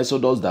in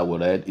Exodus that we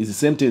read is the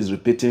same thing is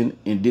repeating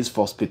in this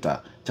 1 Peter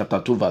chapter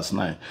 2, verse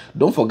 9.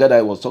 Don't forget that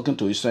I was talking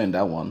to Israel in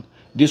that one.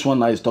 This one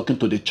now is talking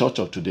to the church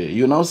of today.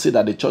 You now see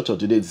that the church of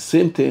today is the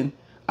same thing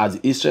as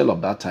Israel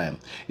of that time.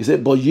 He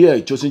said, but ye are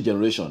a chosen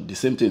generation. The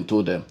same thing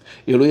told them.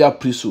 A royal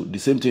priesthood. The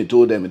same thing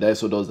told them in the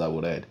Exodus that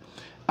we read.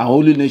 A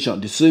holy nation.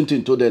 The same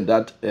thing told them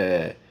that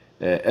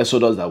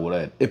Exodus that we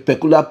read. A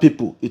peculiar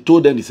people. He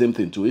told them the same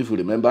thing too. If you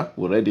remember,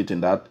 we read it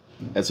in that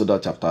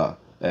Exodus chapter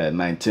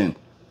 19.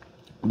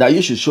 That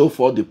you should show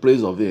forth the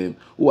praise of him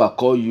who will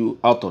call you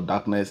out of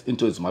darkness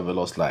into his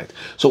marvelous light.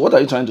 So what are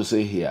you trying to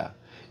say here?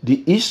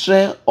 The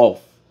Israel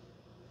of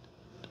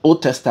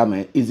Old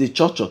Testament is the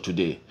church of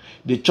today.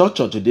 The church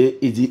of today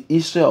is the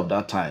Israel of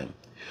that time.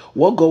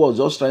 What God was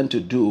just trying to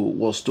do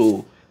was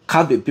to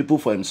carve a people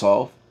for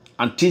himself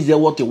and teach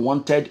them what he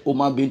wanted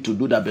human being to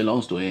do that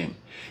belongs to him.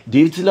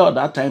 The Israel of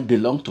that time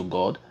belonged to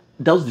God.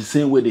 That's the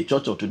same way the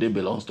church of today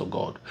belongs to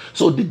God.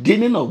 So the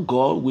dealing of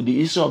God with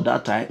the Israel of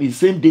that time is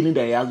the same dealing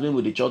that he has been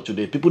with the church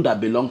today, people that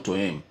belong to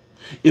him.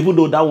 Even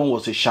though that one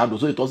was a shadow,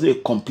 so it wasn't a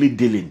complete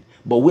dealing.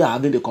 But we are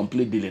having a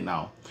complete dealing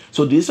now.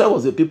 So the Israel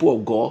was a people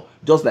of God,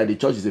 just like the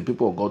church is a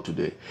people of God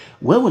today.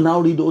 When we now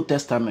read the Old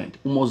Testament,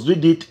 we must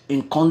read it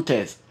in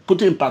context,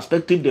 put in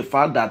perspective the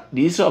fact that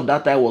the Israel of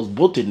that time was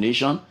both a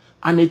nation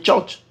and a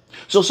church.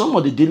 So some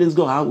of the dealings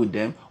God had with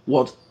them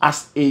was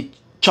as a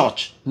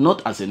church,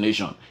 not as a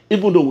nation,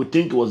 even though we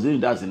think it was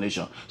dealing as a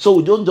nation. So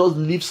we don't just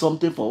leave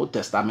something from Old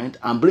Testament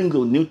and bring the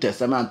New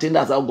Testament and think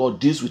that's how God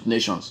deals with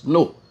nations.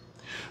 No.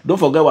 Don't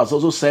forget what's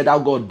also said how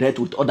God dealt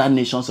with other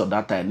nations of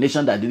that time,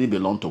 nations that didn't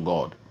belong to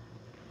God.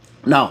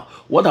 Now,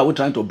 what are we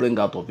trying to bring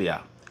out of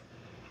here?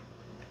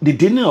 The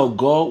dealing of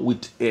God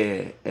with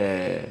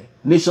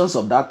nations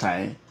of that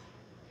time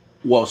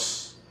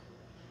was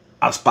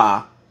as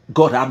per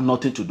God had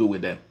nothing to do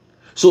with them.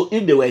 So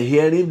if they were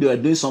hearing, they were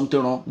doing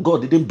something wrong,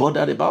 God didn't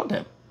bother about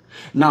them.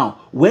 Now,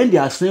 when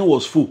their sin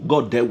was full,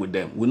 God dealt with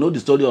them. We know the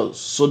story of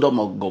Sodom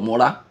and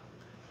Gomorrah.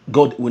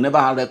 We never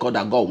had record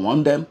that God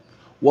warned them.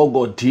 What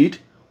God did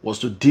was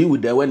to deal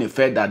with them when he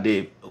felt that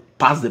they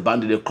passed the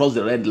boundary, they crossed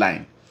the red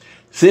line.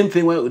 Same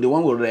thing when the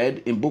one we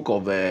read in book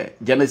of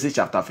Genesis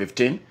chapter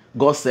 15.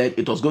 God said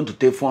it was going to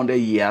take 400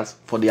 years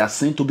for their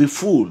sin to be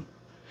full.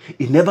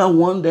 He never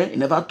warned them. He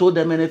never told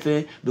them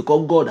anything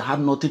because God had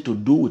nothing to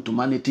do with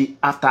humanity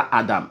after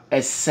Adam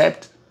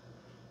except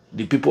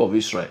the people of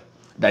Israel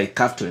that he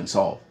carved to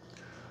himself.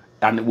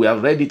 And we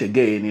have read it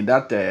again in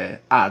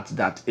that act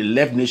that he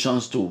left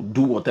nations to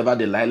do whatever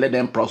they like, let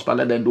them prosper,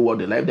 let them do what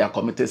they like. They are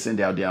committed sin,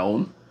 they are their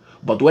own.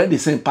 But when the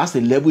sin passed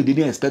the level he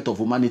didn't expect of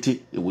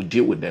humanity, he would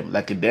deal with them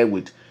like he dealt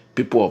with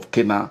people of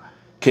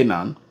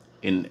Canaan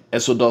in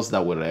Exodus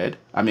that we read,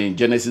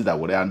 Genesis that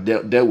we read,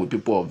 and dealt with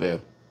people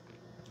of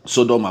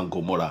Sodom and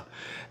Gomorrah.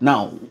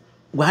 Now,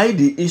 why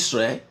the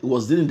Israel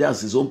was dealing there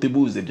as his own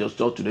people is the church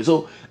today.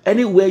 So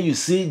anywhere you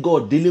see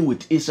God dealing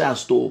with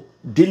Israel,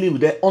 dealing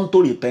with them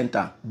unto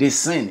repentance, they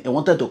sin and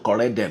wanted to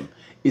correct them,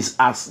 is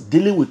as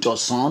dealing with your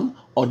son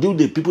or dealing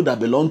with the people that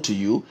belong to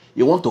you,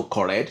 you want to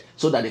correct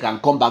so that they can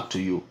come back to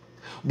you.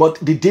 But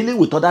the dealing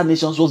with other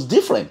nations was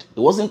different. It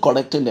wasn't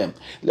correcting them.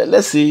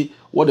 Let's see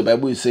what the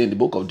Bible is saying in the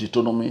book of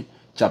Deuteronomy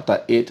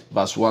chapter 8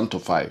 verse 1 to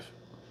 5.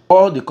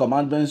 All the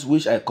commandments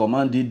which I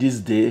command thee this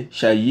day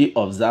shall ye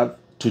observe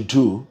to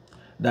do,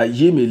 that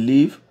ye may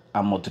live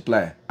and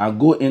multiply, and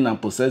go in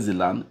and possess the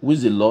land which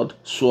the Lord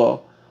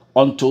swore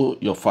unto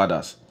your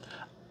fathers.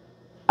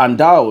 And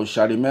thou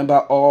shalt remember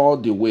all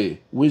the way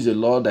which the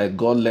Lord thy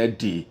God led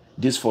thee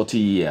these 40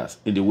 years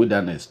in the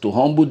wilderness, to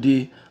humble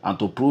thee and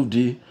to prove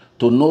thee,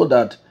 to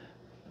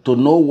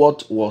know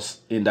what was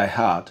in thy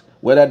heart,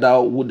 whether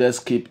thou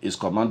wouldest keep his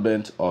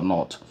commandment or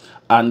not.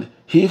 And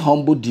he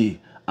humbled thee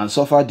and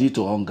suffered thee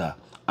to hunger,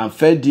 and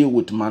fed thee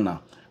with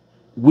manna,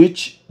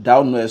 which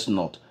thou knowest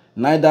not,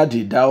 neither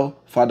did thy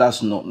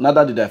fathers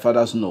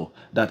know,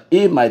 that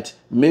he might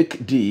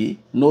make thee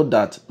know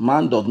that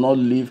man does not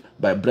live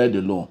by bread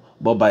alone,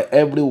 but by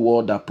every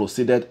word that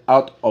proceeded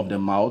out of the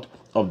mouth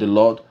of the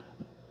Lord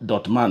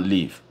doth man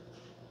live.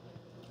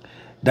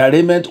 Thy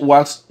raiment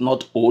waxed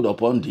not old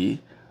upon thee,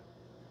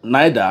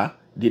 neither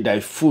did thy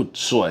foot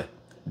soil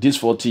these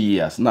 40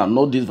 years. Now,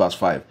 note this verse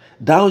 5.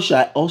 Thou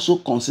shalt also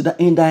consider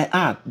in thy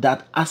heart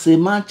that as a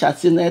man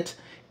chasteneth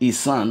his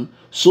son,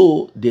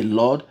 so the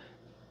Lord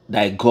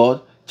thy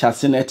God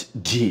chasteneth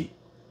thee.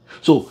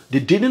 So, the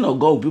dealing of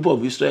God with people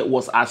of Israel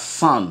was as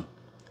son,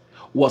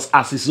 was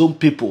as his own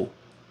people,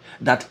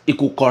 that he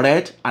could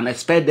correct and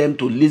expect them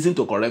to listen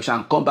to correction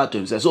and come back to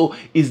himself. So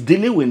he's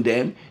dealing with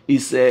them,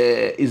 he's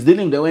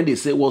dealing with them when they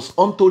say was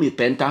unto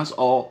repentance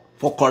or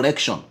for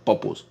correction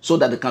purpose, so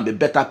that they can be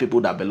better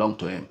people that belong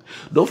to him.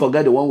 Don't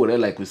forget the one we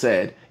read, like we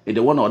said, in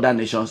the one of other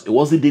nations, it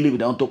wasn't dealing with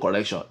them unto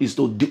correction, it's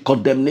to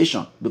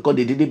condemnation, because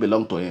they didn't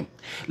belong to him.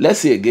 Let's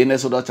see again,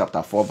 Exodus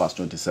chapter 4, verse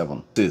 27.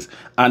 It says,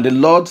 and the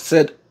Lord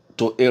said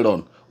to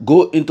Aaron,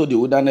 go into the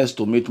wilderness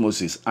to meet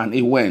Moses. And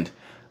he went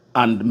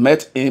and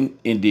met him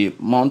in the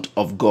mount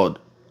of God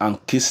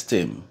and kissed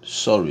him.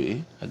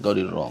 Sorry, I got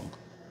it wrong.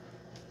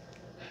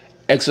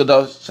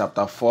 Exodus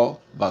chapter 4,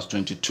 verse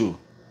 22.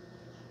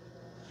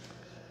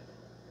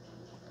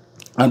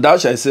 And thou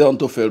shalt say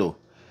unto Pharaoh,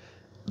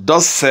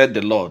 thus said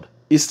the Lord,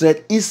 Israel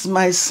is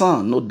my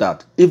son, note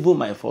that, even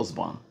my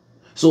firstborn.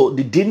 So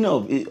the dealing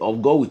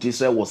of God with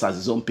Israel was as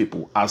his own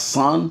people, as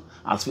son,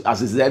 as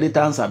his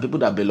inheritance, and people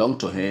that belong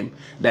to him,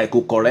 that he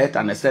could correct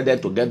and expect them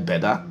to get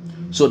better,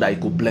 so that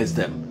he could bless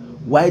them.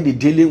 While the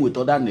dealing with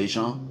other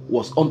nations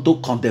was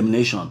unto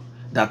condemnation,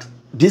 that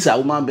these are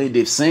human beings,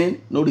 they've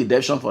sinned, no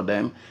redemption for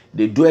them,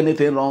 they do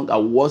anything wrong, I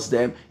watch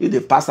them, if they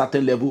pass a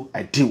certain level,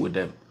 I deal with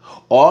them.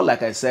 Or,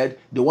 like I said,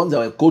 the ones that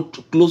were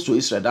close to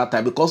Israel at that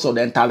time, because of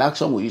the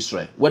interaction with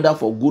Israel, whether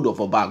for good or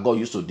for bad, God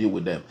used to deal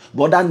with them.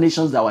 But other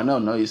nations that were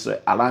not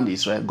Israel, around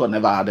Israel, God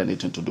never had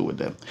anything to do with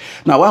them.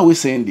 Now, why are we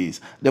saying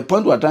this? The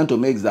point we're trying to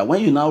make is that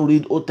when you now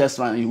read Old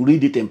Testament, you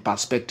read it in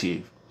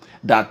perspective,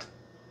 that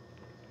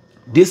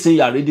this thing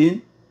you are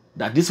reading,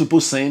 that these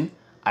people sin,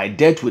 I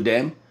dealt with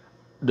them,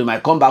 they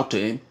might come back to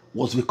him,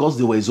 was because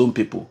they were his own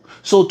people.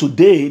 So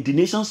today, the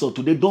nations of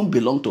today don't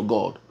belong to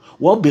God.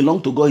 What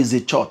belongs to God is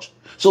the church.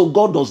 So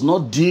God does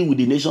not deal with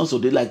the nations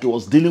of today like he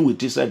was dealing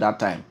with Israel at that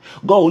time.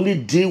 God only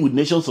deals with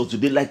nations of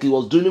today like he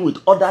was dealing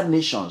with other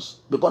nations,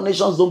 because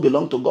nations don't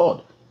belong to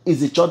God. It's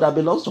the church that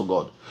belongs to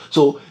God.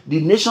 So the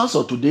nations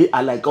of today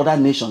are like other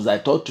nations I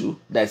taught you,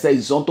 that I said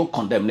is unto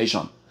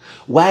condemnation.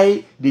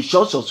 Why the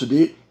church of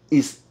today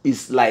is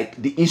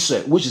like the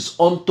Israel, which is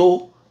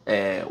unto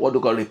what they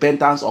call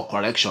repentance or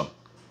correction.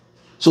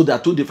 So there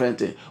are two different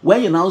things.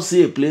 When you now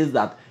see a place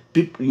that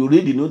people, you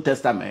read the New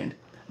Testament,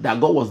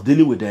 that God was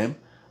dealing with them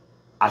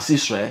as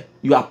Israel,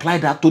 you apply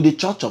that to the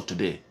church of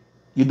today.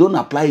 You don't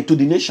apply it to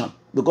the nation,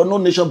 because no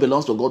nation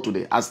belongs to God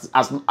today. As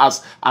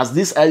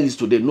this earth is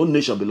today, no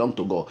nation belongs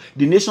to God.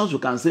 The nations you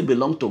can say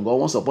belong to God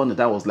once upon a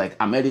time was like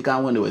America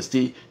when they were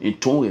still in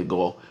tune with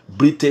God,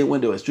 Britain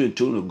when they were still in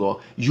tune with God,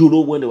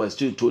 Europe when they were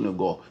still in tune with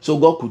God. So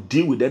God could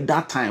deal with them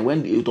that time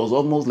when it was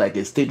almost like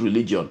a state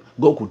religion.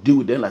 God could deal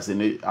with them as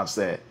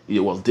he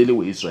was dealing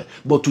with Israel.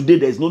 But today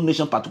there is no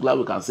nation particular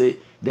we can say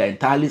they are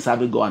entirely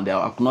serving God and they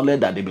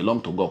acknowledge that they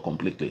belong to God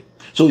completely.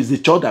 So it's the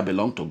church that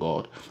belongs to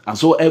God. And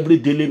so every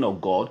dealing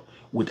of God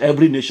with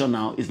every nation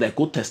now is like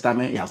Old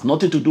Testament. It has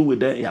nothing to do with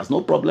them. It has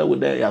no problem with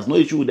them. It has no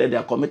issue with them. They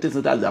are committing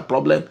sin, that's their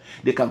problem.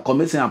 They can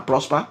commit sin and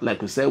prosper,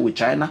 like we said with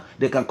China.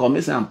 They can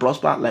commit sin and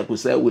prosper, like we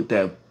said with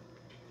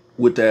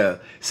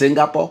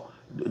Singapore,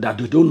 that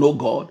they don't know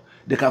God.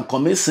 They can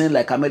commit sin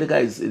like America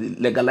is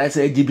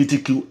legalizing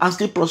LGBTQ and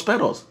still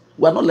prosperous.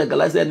 We are not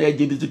legalizing any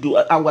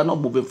LGBTQ and we are not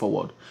moving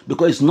forward,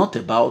 because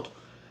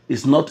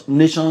it's not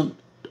nation.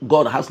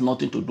 God has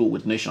nothing to do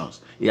with nations.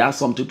 He has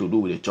something to do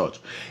with the church.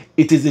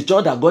 It is the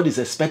church that God is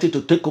expected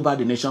to take over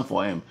the nation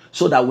for him,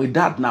 so that with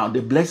that now,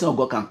 the blessing of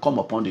God can come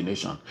upon the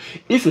nation.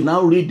 If you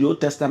now read the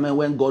Old Testament,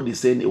 when God is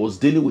saying he was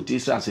dealing with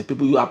Israel as a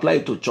people, you apply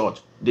it to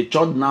church. The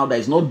church now that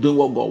is not doing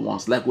what God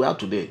wants, like we are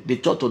today. The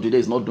church of today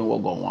is not doing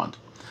what God wants.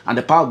 And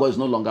the power of God is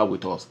no longer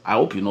with us. I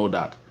hope you know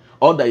that.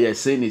 All that you're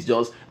saying is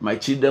just, my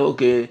children,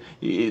 okay,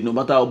 no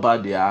matter how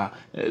bad they are,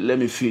 let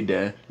me feed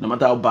them. No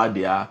matter how bad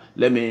they are,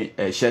 let me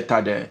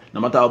shelter them. No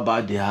matter how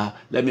bad they are,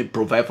 let me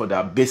provide for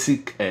their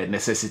basic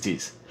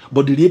necessities.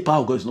 But the real power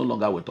of God is no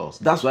longer with us.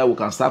 That's why we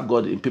can serve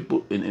God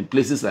in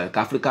places like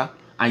Africa,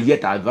 and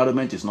yet our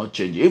environment is not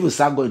changing. If we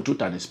serve God in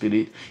truth and in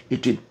spirit,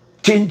 it will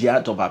change the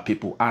heart of our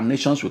people. Our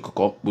nations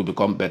will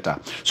become better.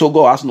 So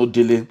God has no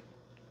dealing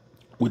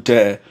with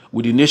the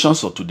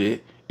nations of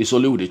today. It's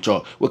only with the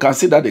church. We can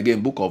see that again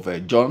in book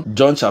of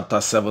John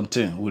chapter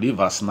 17. We read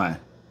verse 9.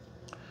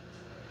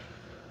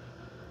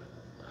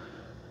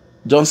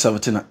 John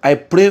 17. I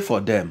pray for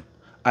them.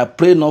 I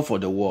pray not for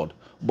the world,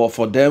 but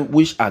for them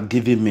which are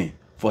given me,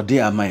 for they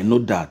are mine.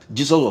 Note that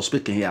Jesus was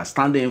speaking here,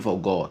 standing in for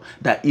God,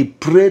 that he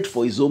prayed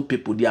for his own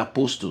people, the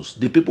apostles,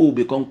 the people who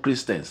become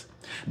Christians,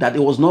 that he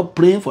was not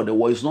praying for the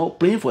world, he's not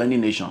praying for any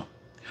nation.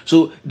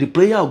 So the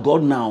prayer of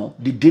God now,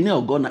 the dinner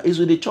of God now is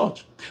with the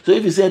church. So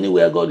if you see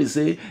anywhere God is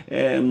saying,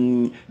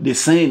 they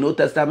say in Old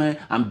Testament,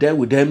 I'm there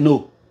with them,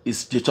 no.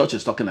 is the church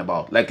is talking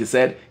about. Like he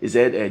said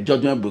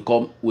judgment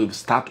will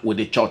start with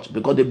the church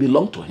because they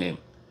belong to him.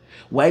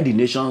 Why the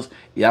nations,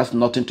 he has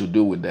nothing to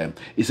do with them.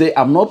 He said,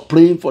 I'm not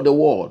praying for the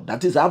world.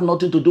 That is, I have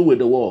nothing to do with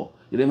the world.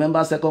 You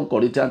remember 2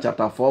 Corinthians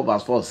chapter 4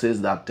 verse 4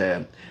 says that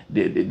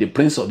the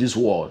prince of this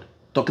world,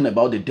 talking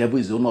about the devil,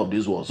 is the owner of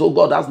this world. So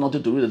God has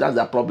nothing to do with it. That's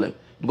their problem.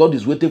 God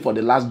is waiting for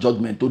the last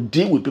judgment to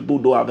deal with people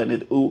who don't have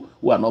any, who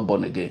are not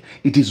born again.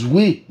 It is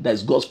we that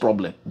is God's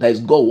problem. That is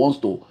God wants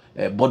to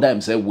bother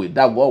himself with.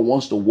 That God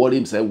wants to worry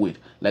himself with.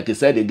 Like he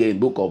said again in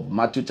the book of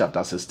Matthew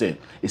chapter 16.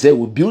 He said,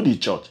 we build the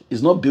church.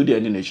 It's not building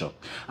any nation.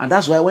 And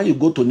that's why when you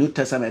go to New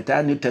Testament,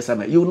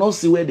 you will not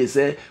see where they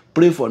say,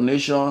 pray for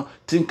nation,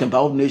 think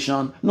about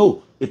nation.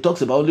 No, it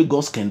talks about only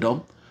God's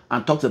kingdom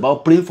and talks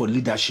about praying for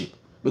leadership.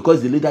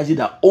 Because the leadership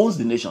that owns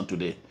the nation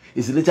today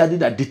is the leadership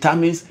that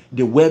determines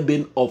the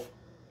well-being of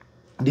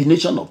the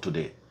nation of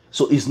today.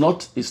 So it's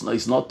not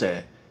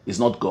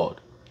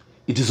God.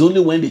 It is only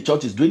when the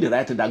church is doing the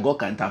right thing that God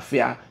can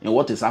interfere in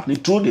what is happening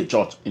through the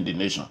church in the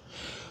nation.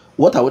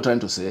 What are we trying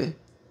to say?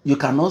 You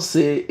cannot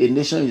say a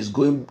nation is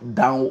going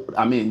down.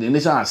 I mean, the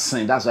nation has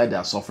sinned. That's why they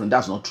are suffering.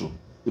 That's not true.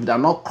 If they are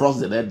not crossed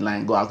the red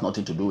line, God has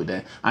nothing to do with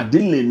them. And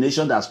dealing a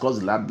nation that has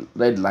crossed the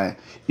red line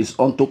is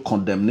unto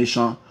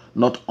condemnation,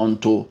 not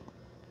unto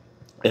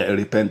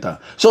repentance.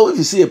 So if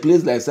you see a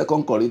place like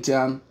 2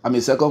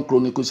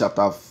 Chronicles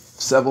chapter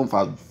 7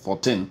 verse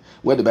 14,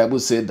 where the Bible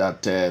said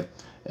that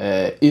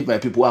if my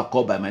people are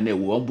called by my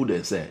name, will humble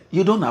themselves.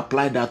 You don't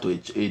apply that to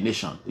a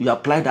nation. You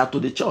apply that to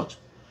the church.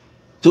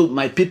 So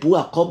my people who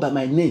are called by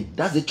my name,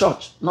 that's the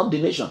church, not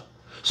the nation.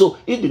 So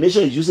if the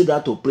nation is using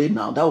that to pray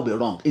now, that will be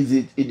wrong. Is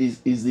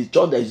the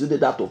church that is using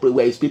that to pray?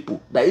 Where is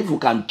people? That if we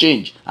can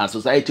change, and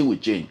society will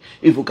change.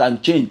 If we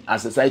can change,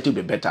 and society will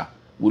be better.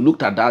 We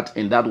looked at that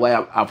in that Why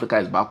Africa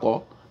is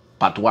Backward,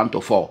 part 1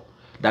 to 4.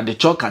 That the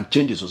church can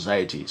change the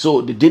society.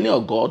 So the dealing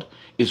of God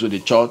is with the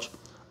church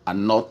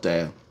and not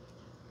the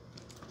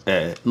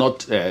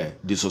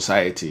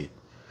society.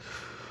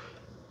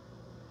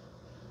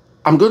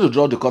 I'm going to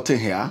draw the curtain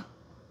here.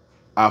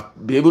 I'll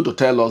be able to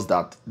tell us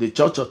that the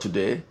church of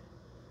today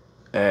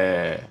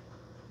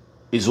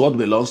is what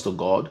belongs to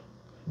God.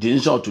 The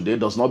nation of today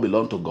does not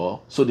belong to God.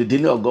 So the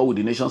dealing of God with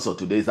the nations of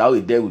today is how he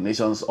dealt with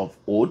nations of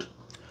old.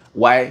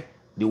 Why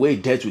the way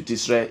he dealt with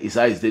Israel is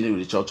how he's dealing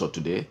with the church of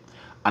today.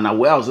 And I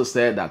will also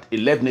say that he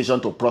left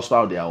nations to prosper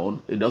on their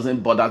own. It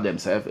doesn't bother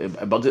themselves.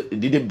 It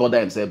didn't bother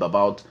himself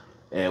about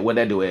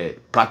whether they were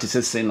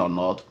practicing sin or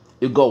not.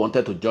 If God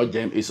wanted to judge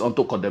them, it's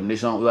unto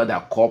condemnation whether their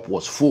cup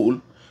was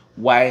full.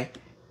 Why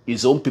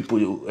his own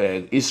people,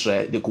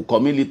 Israel, they could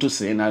commit little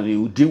sin and he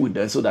will deal with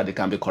them so that they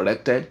can be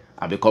corrected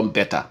and become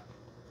better.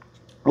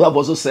 We have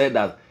also said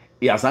that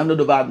he has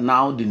handed over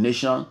now the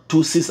nation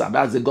to Caesar,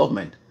 that's the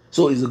government.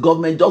 So is the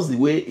government just the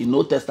way in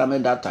Old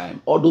Testament that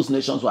time, all those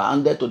nations were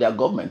handed to their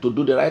government to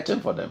do the right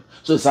thing for them.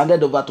 So it's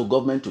handed over to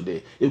government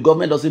today. If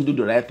government doesn't do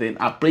the right thing,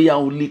 our prayer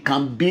only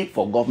can be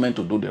for government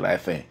to do the right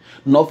thing,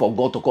 not for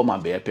God to come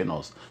and be helping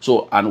us.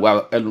 So, and we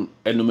have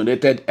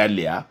enumerated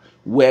earlier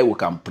where we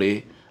can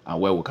pray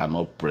and where we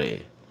cannot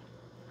pray.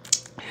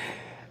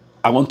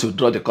 I want to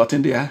draw the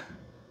curtain there.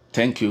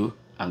 Thank you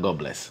and God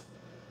bless.